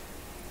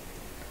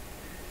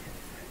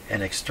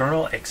 An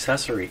external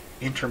accessory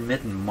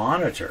intermittent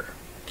monitor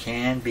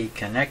can be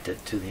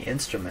connected to the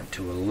instrument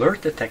to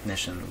alert the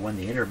technician when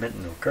the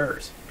intermittent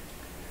occurs.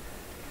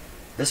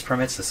 This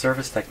permits the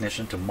service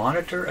technician to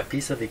monitor a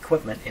piece of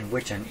equipment in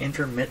which an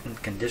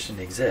intermittent condition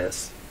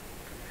exists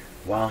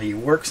while he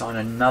works on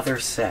another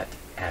set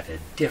at a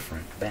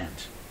different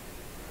bench.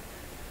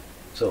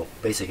 So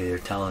basically they're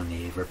telling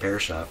the repair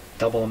shop,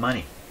 double the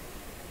money.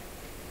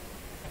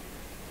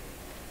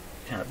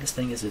 Now this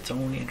thing is its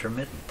own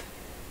intermittent.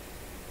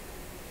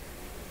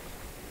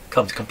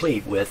 Comes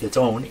complete with its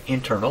own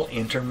internal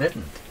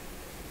intermittent.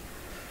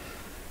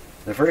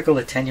 The vertical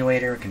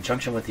attenuator in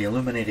conjunction with the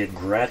illuminated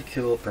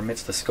graticule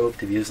permits the scope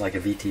to be used like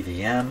a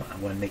VTVM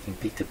when making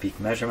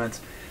peak-to-peak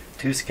measurements.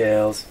 Two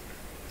scales,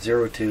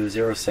 02,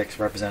 06,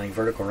 representing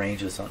vertical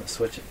ranges on the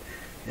switch.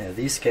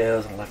 These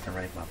scales on left and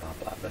right, blah, blah,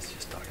 blah. Let's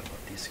just talk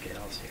about these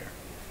scales here.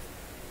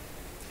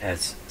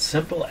 As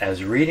simple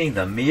as reading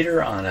the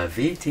meter on a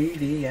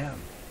VTVM.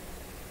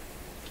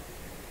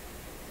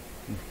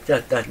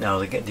 Now,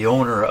 the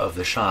owner of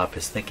the shop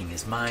is thinking,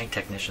 is my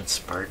technician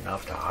smart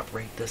enough to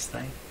operate this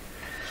thing?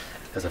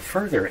 As a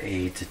further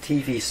aid to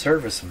TV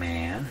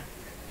serviceman,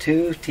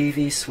 two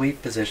TV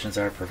sweep positions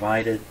are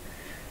provided.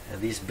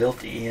 These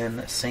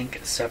built-in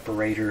sync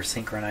separator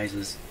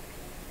synchronizes.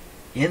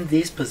 In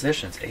these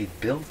positions, a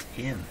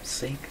built-in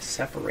sync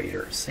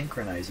separator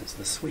synchronizes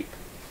the sweep.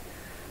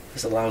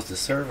 This allows the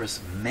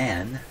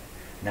servicemen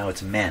Now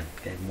it's men.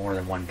 Okay, more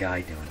than one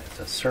guy doing it. It's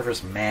a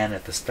service man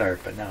at the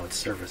start, but now it's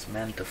service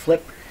men to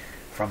flip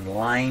from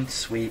line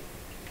sweep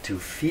to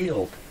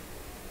field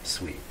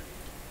sweep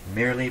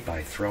merely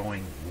by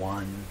throwing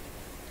one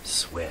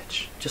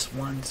switch. Just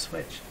one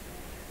switch.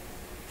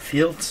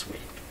 Field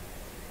sweep.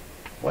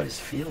 What is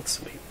field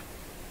sweep?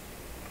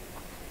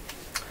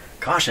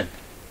 Caution!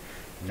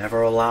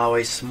 Never allow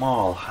a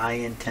small,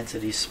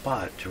 high-intensity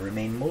spot to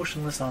remain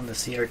motionless on the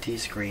CRT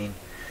screen.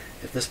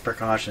 If this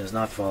precaution is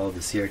not followed, the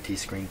CRT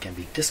screen can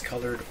be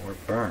discolored or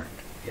burned.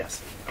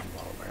 Yes, I'm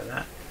well aware of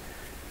that.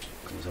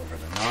 Goes over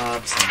the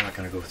knobs. I'm not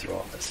going to go through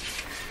all this.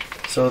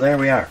 So there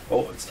we are.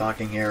 Oh, it's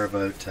talking here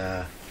about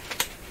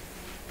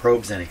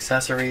probes and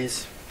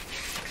accessories.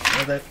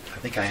 With it. I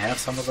think I have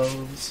some of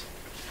those.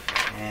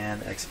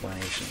 And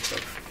explanations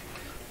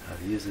of how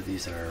to use it.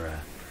 These are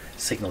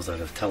signals out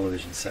of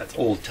television sets,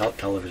 old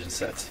television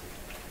sets.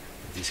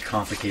 These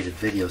complicated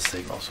video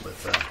signals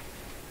with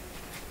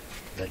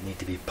that need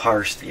to be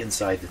parsed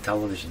inside the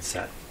television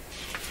set.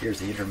 Here's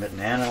the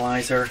Intermittent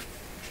Analyzer.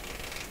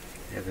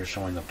 Yeah, they're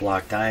showing the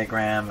block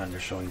diagram, and they're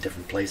showing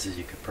different places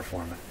you could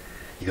perform it.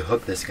 You could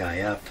hook this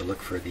guy up to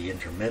look for the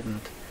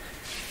intermittent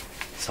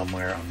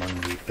somewhere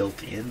among the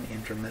built-in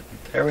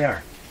intermittent. There we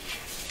are.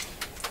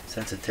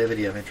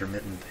 Sensitivity of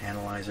Intermittent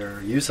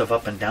Analyzer. Use of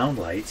up and down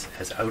lights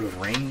as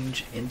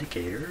out-of-range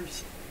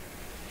indicators.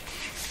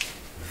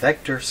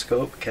 Vector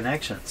scope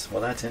connections.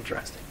 Well, that's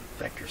interesting.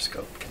 Vector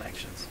scope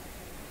connections.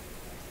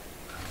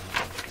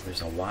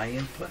 There's a Y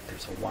input.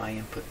 There's a Y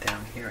input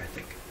down here, I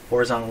think.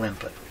 Horizontal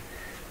input.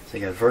 So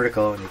you got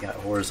vertical and you got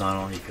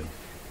horizontal. You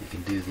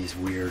can do these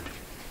weird,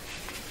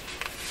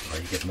 or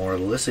you get more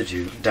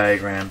Lissajous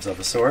diagrams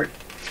of a sort.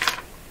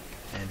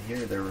 And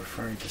here they're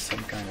referring to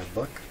some kind of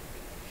book.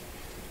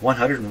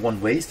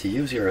 101 Ways to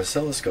Use Your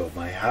Oscilloscope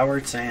by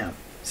Howard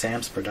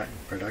Sam's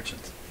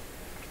Productions.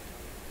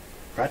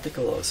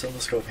 Practical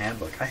Oscilloscope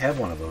Handbook. I have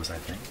one of those, I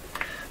think.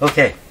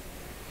 Okay,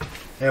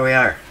 there we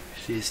are.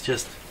 She's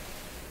just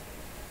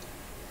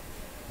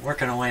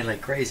working away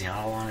like crazy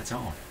all on its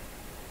own.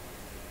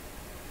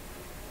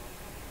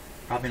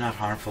 Probably not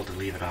harmful to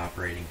leave it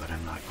operating, but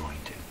I'm not going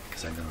to,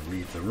 because I'm going to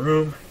leave the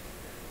room.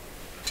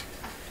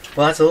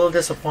 Well, that's a little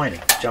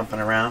disappointing, jumping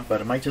around, but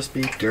it might just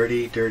be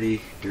dirty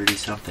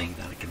something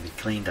that it can be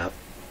cleaned up.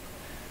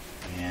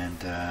 And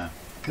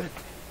good.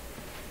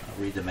 I'll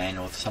read the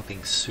manual. If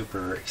something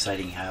super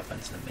exciting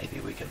happens, then maybe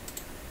we can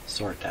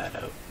sort that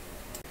out.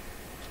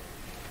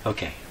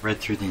 Okay, read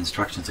through the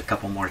instructions a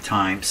couple more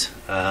times.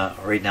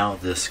 Right now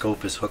the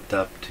scope is hooked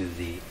up to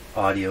the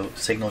audio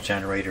signal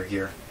generator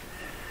here.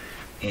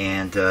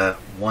 And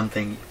one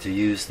thing, to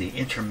use the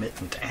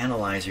Intermittent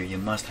Analyzer, you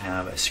must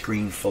have a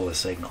screen full of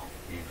signal.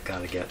 You've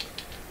got to get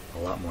a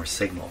lot more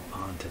signal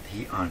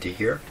onto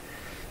here.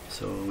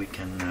 So we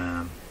can,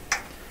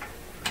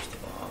 first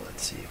of all,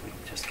 let's see if we can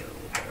just get a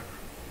little better.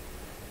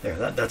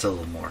 There, that's a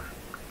little more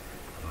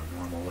of a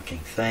normal looking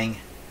thing.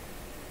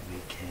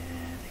 We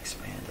can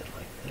expand it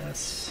like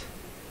this.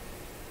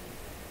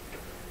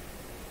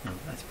 Oh,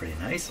 that's pretty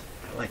nice.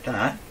 I like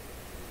that.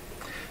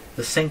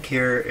 The sync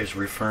here is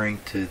referring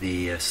to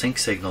the sync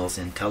signals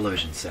in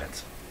television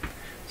sets.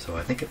 So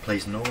I think it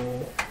plays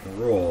no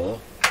role.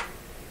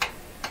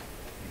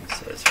 It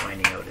says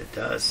finding out it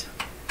does.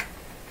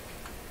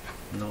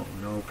 No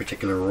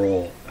particular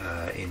role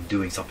in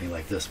doing something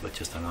like this with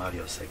just an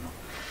audio signal.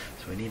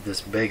 So we need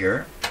this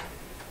bigger.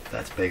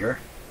 That's bigger.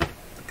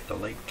 Look at the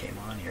light came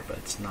on here, but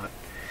it's not.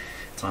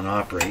 It's on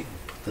operate.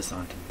 Put this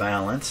on to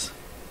balance.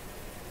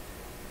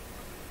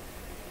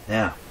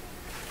 Now,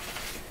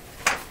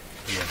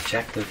 the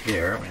objective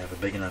here, we have a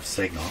big enough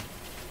signal.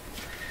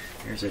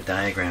 Here's a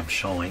diagram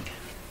showing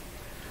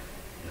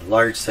a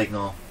large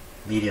signal,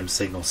 medium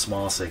signal,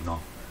 small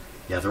signal.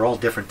 Yeah, they're all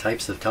different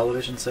types of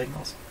television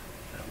signals.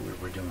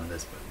 We're doing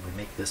this, but we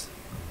make this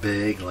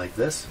big like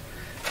this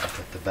to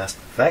get the best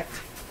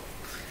effect.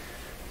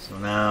 So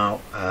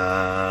now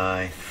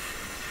I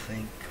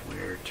think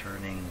we're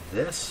turning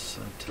this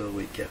until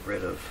we get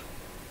rid of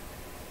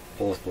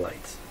both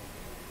lights.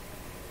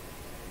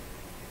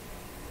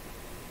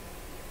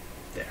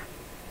 There.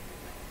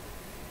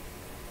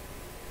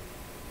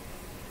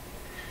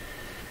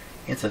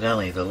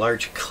 Incidentally, the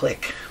large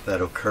click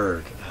that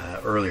occurred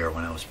earlier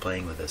when I was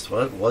playing with this,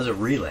 well, it was a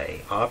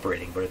relay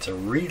operating, but it's a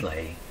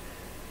relay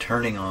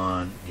turning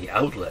on the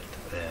outlet,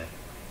 the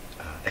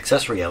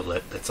accessory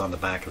outlet that's on the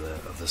back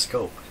of the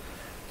scope.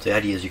 So the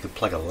idea is you could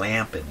plug a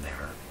lamp in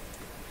there,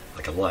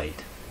 like a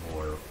light,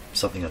 or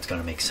something that's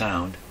going to make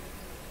sound,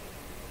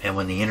 and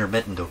when the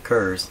intermittent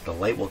occurs, the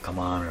light will come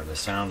on, or the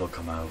sound will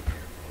come out,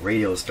 or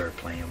radio will start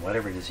playing,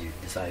 whatever it is you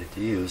decided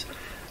to use,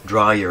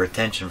 draw your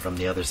attention from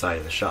the other side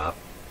of the shop.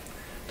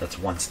 That's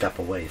one step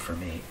away for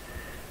me.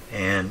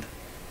 And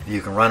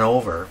you can run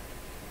over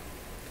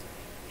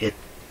it.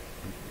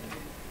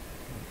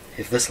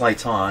 If this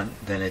light's on,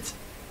 then it's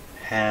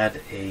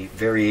had a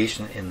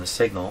variation in the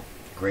signal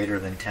greater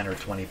than 10 or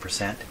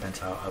 20%, depends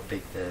how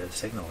big the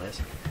signal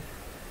is.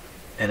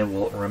 And it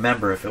will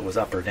remember if it was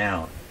up or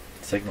down,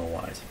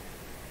 signal-wise.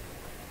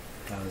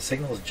 Now the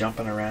signal is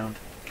jumping around.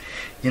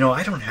 You know,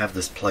 I don't have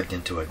this plugged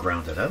into a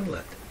grounded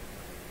outlet.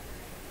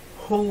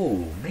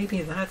 Oh,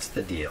 maybe that's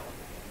the deal.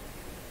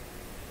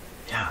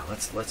 Yeah,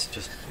 let's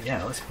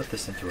put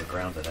this into a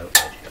grounded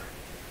outlet here.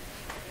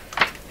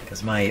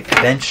 Because my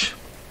bench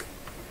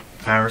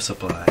power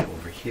supply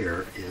over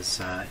here is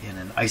in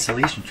an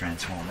isolation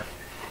transformer.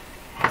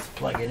 Let's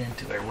plug it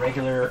into a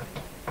regular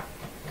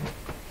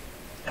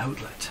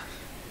outlet.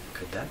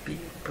 Could that be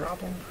a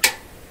problem?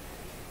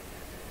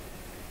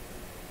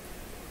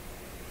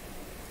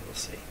 We'll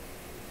see.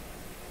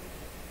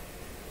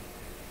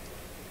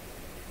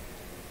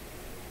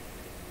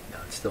 No,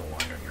 it's still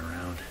wandering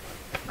around.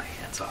 My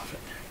hands off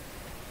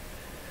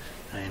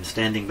it. I am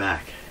standing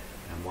back.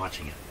 I'm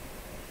watching it.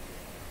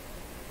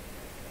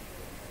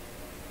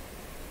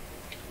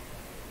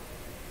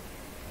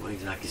 What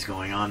exactly is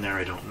going on there,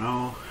 I don't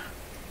know.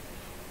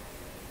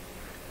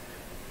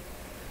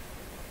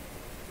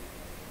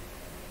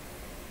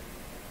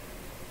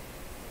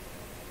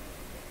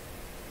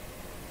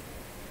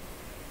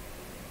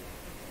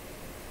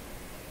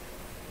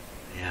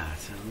 Yeah,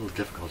 it's a little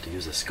difficult to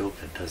use a scope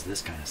that does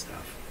this kind of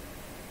stuff.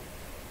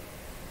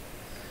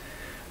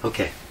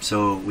 Okay,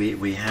 so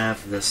we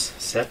have this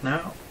set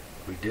now.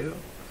 We do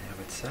have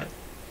it set.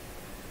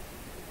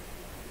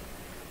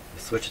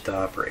 Let's switch it to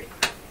operate.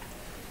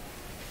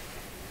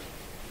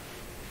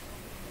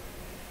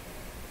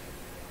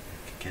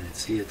 Can it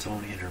see its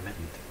own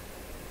intermittent?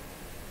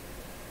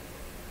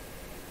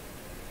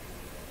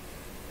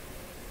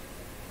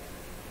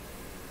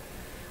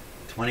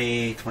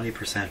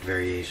 $20%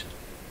 variation.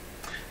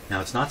 Now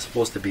it's not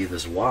supposed to be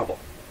this wobble.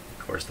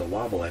 Of course, the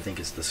wobble I think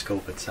is the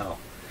scope itself.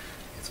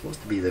 It's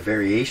supposed to be the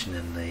variation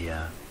in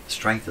the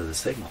strength of the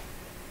signal.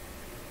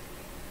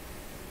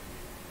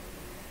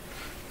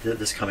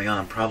 This coming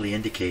on probably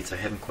indicates I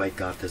haven't quite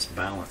got this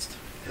balanced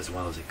as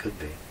well as it could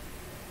be.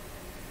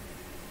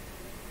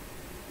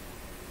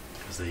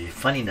 Because the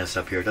funniness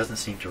up here doesn't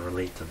seem to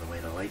relate to the way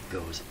the light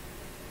goes.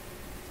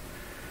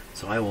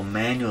 So I will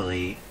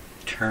manually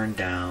turn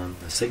down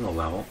the signal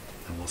level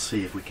and we'll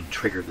see if we can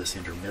trigger this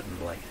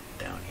intermittent light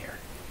down here.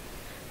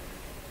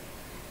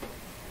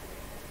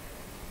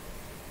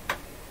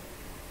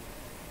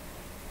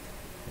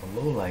 The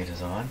low light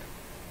is on.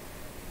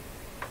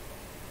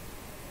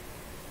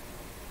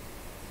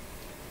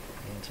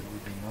 The answer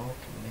would be no.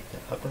 Can we make the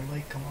upper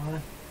light come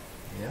on?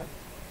 Yep.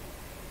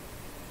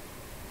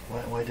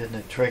 Why didn't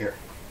it trigger?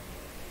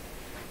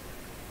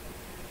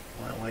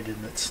 Why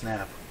didn't it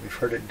snap? We've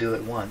heard it do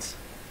it once.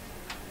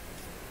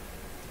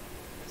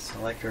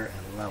 Selector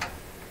and level.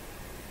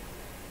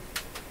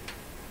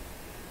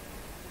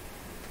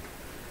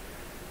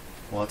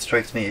 Well, it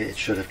strikes me it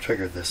should have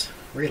triggered this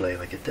relay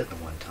like it did the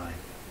one time.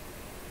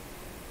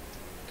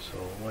 So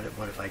what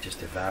if I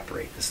just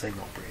evaporate the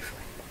signal briefly?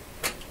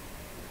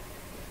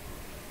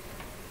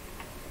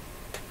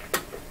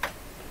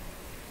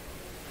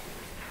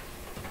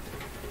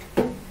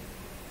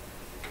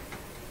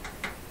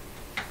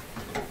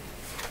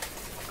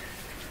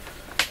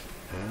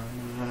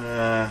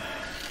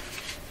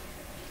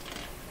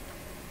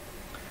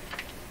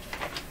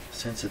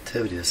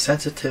 Sensitivity. The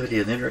sensitivity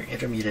of the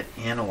intermediate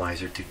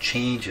analyzer to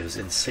changes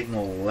in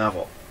signal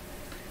level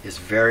is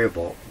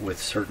variable with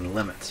certain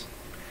limits.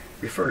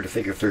 Refer to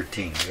figure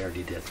 13. We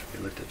already did. We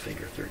looked at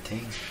figure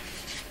 13.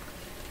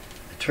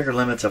 The trigger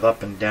limits of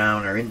up and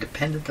down are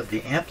independent of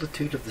the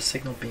amplitude of the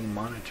signal being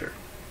monitored.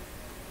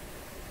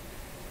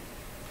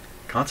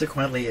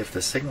 Consequently, if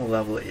the signal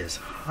level is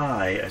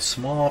high, a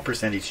small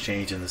percentage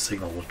change in the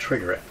signal will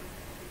trigger it.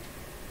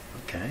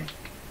 Okay.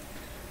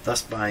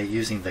 Thus, by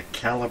using the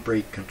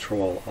calibrate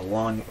control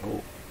along...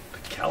 Oh, the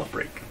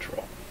calibrate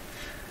control.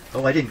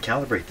 Oh, I didn't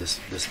calibrate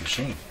this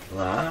machine.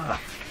 Ah,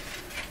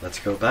 let's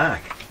go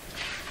back.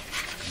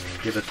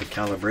 And give it the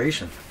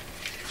calibration.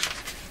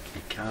 The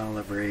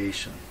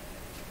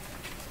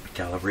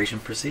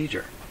calibration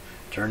procedure.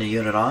 Turn the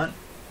unit on,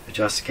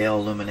 adjust scale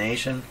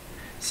illumination,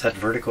 set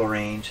vertical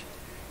range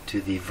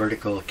to the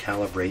vertical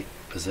calibrate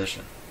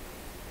position.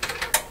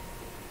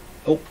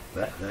 Oh,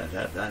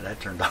 that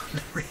turned on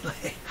the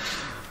relay.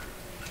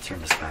 Let's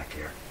turn this back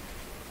here.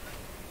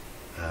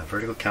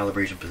 Vertical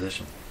calibration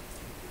position.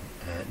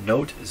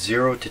 Note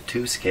 0 to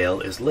 2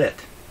 scale is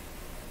lit.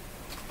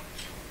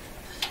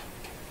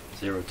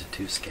 0 to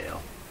 2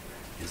 scale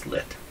is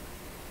lit.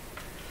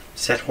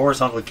 Set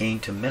horizontal gain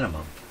to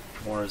minimum.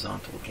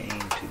 Horizontal gain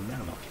to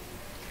minimum.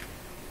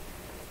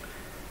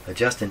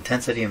 Adjust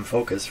intensity and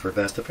focus for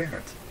best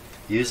appearance.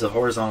 Use the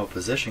horizontal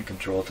position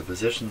control to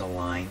position the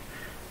line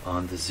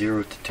on the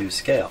 0 to 2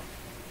 scale.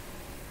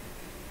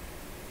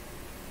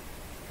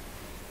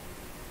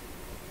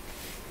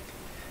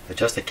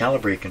 Adjust the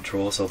calibrate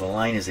control so the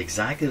line is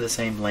exactly the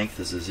same length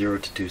as the 0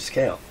 to 2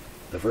 scale.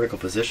 The vertical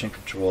position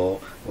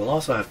control will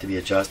also have to be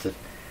adjusted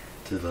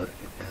to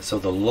so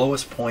the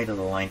lowest point of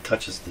the line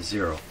touches the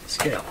 0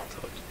 scale.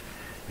 So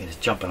it's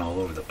jumping all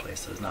over the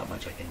place. So there's not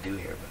much I can do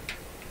here, but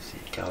see,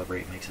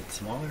 calibrate makes it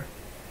smaller,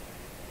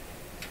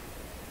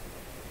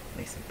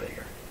 makes it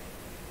bigger.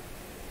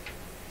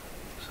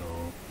 So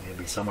it'll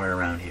be somewhere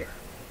around here.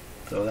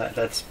 So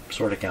that's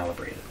sort of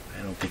calibrated.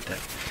 I don't think that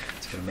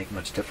going to make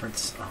much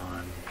difference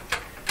on,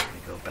 let me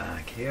go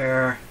back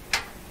here,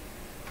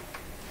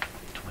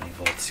 20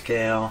 volt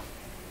scale,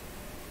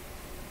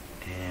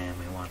 and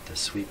we want the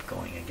sweep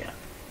going again.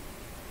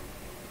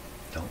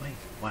 Don't we?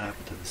 What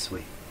happened to the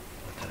sweep?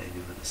 What did I do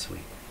with the sweep?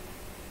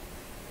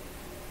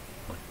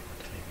 What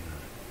did I do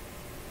with it?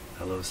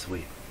 Hello,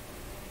 sweep.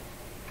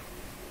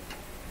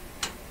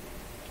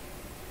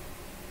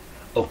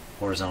 Oh,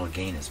 horizontal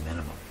gain is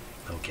minimum.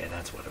 Okay,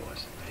 that's what it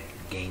was.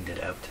 I gained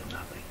it out to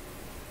nothing.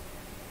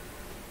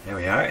 There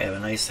we are. I have a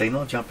nice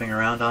signal jumping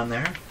around on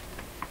there. And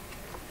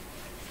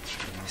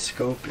my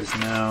scope is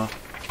now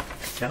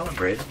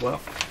calibrated.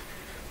 Well,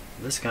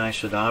 this guy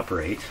should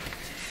operate.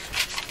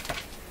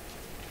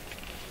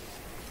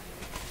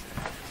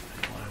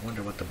 I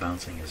wonder what the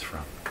bouncing is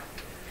from.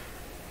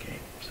 Okay,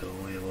 so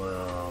we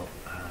will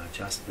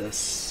adjust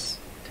this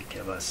to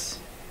give us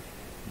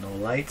no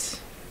lights.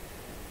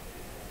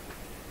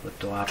 Flip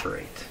to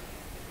operate.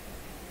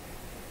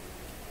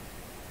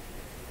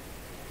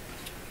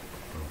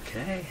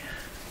 Okay,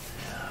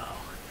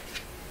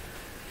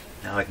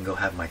 now I can go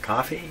have my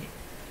coffee.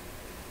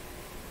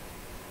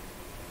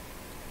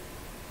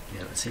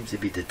 Yeah, it seems to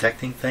be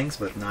detecting things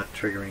but not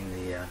triggering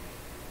the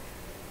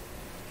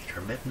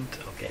intermittent.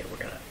 Okay, we're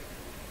gonna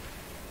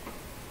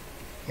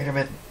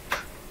intermittent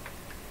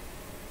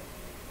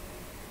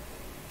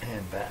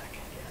and back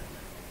again.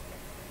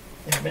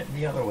 Intermittent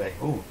the other way.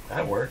 Ooh,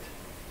 that worked.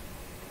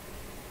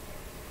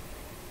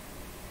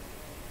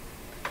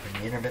 And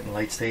the intermittent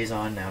light stays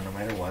on now no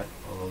matter what,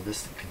 although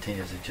this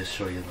continues to just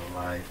show you the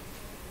live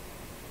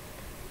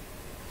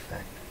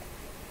effect.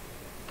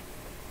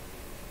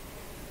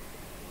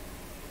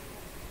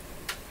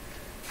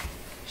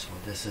 So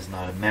this is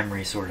not a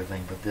memory sort of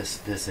thing, but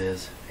this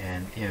is,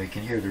 and you know, you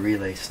can hear the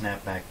relay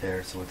snap back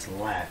there, so it's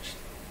latched.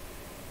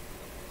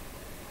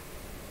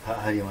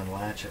 How do you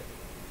unlatch it?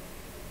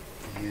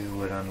 You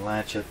would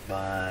unlatch it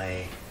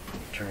by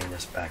turning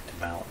this back to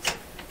balance.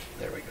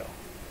 There we go.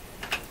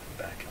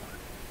 Back on.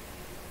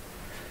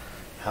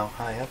 How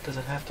high up does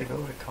it have to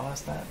go to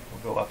cause that?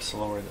 We'll go up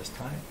slower this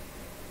time.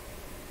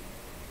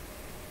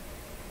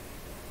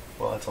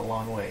 Well, it's a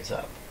long ways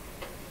up.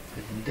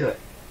 Didn't do it.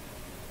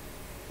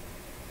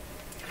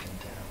 And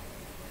down.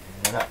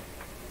 And then up.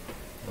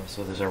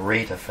 So there's a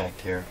rate effect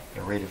here.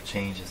 The rate of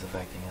change is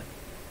affecting it.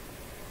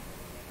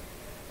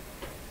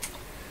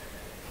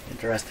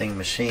 Interesting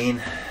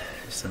machine.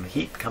 There's some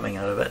heat coming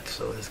out of it,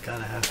 so it's got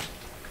to have...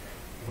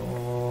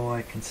 Oh,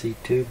 I can see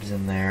tubes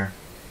in there.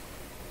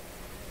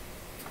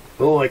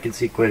 Oh, I can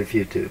see quite a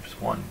few tubes.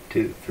 1,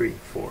 2, 3,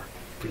 4.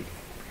 3.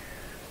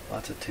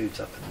 Lots of tubes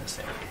up in this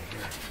area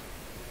here.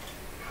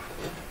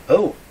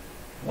 Oh,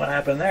 what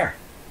happened there?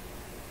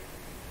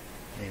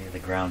 Maybe the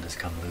ground has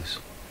come loose.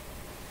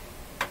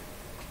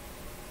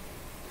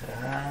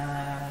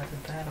 How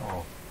did that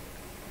all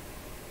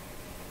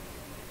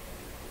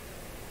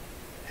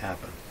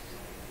happen?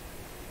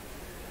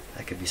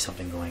 That could be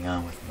something going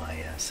on with my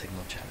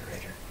signal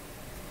generator.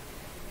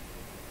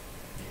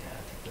 Yeah,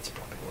 I think that's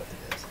probably what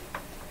it is.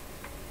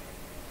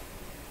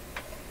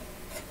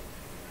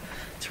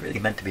 It's really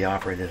meant to be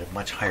operated at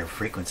much higher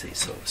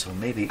frequencies, so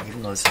maybe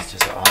even though this is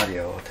just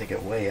audio, I'll take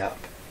it way up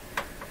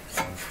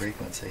in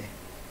frequency.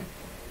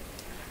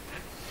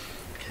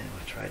 Okay,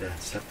 we'll try to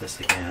set this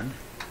again.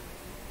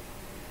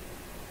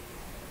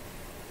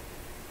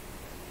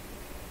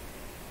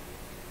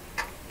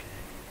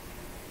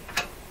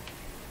 Okay.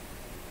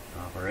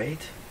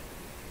 Operate.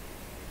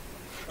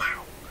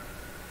 Wow.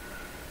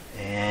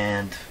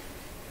 And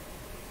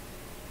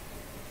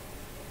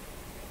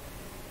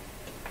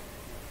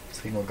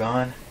signal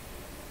gone,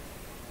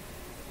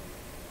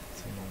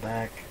 signal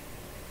back,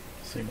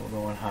 signal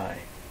going high,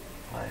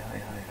 high, high,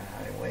 high,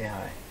 high, high, way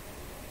high,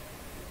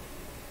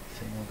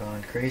 signal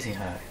gone crazy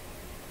high.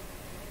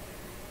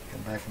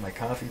 Come back from my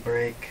coffee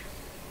break.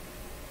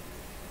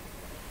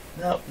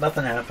 Nope,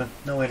 nothing happened,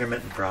 no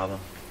intermittent problem.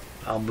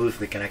 I'll move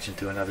the connection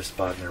to another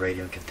spot in the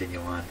radio and continue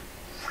on.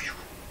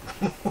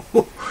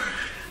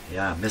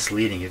 Yeah,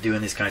 misleading. You're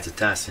doing these kinds of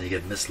tests and you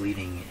get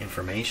misleading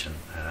information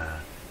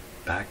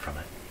back from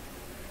it.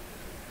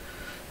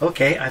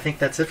 Okay, I think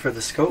that's it for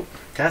the scope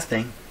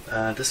testing.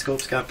 This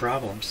scope's got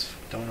problems.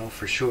 Don't know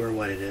for sure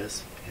what it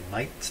is. It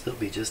might still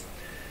be just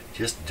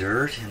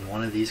dirt in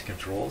one of these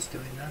controls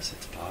doing this.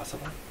 It's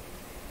possible.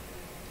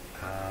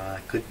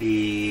 It could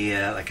be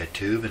like a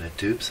tube in a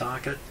tube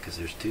socket because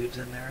there's tubes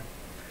in there.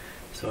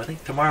 So I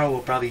think tomorrow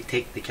we'll probably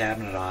take the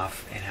cabinet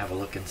off and have a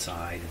look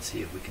inside and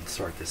see if we can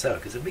sort this out.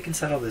 Because if we can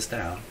settle this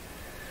down,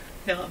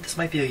 you know, this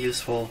might be a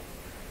useful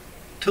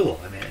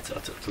tool. I mean, it's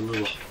a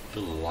little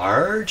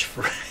large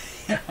for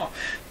you know,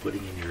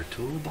 putting in your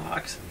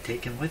toolbox and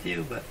taking with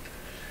you, but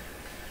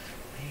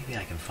maybe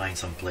I can find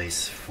some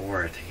place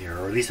for it here,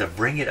 or at least I'll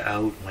bring it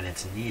out when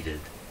it's needed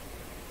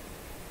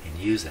and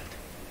use it.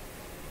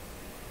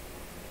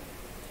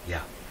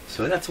 Yeah,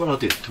 so that's what I'll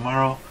do.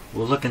 Tomorrow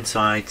we'll look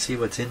inside, see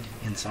what's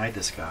inside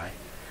this guy,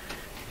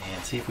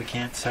 and see if we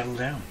can't settle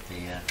down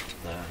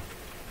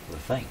the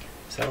thing.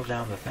 Settle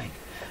down the thing.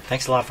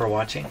 Thanks a lot for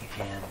watching,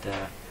 and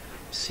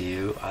see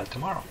you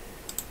tomorrow.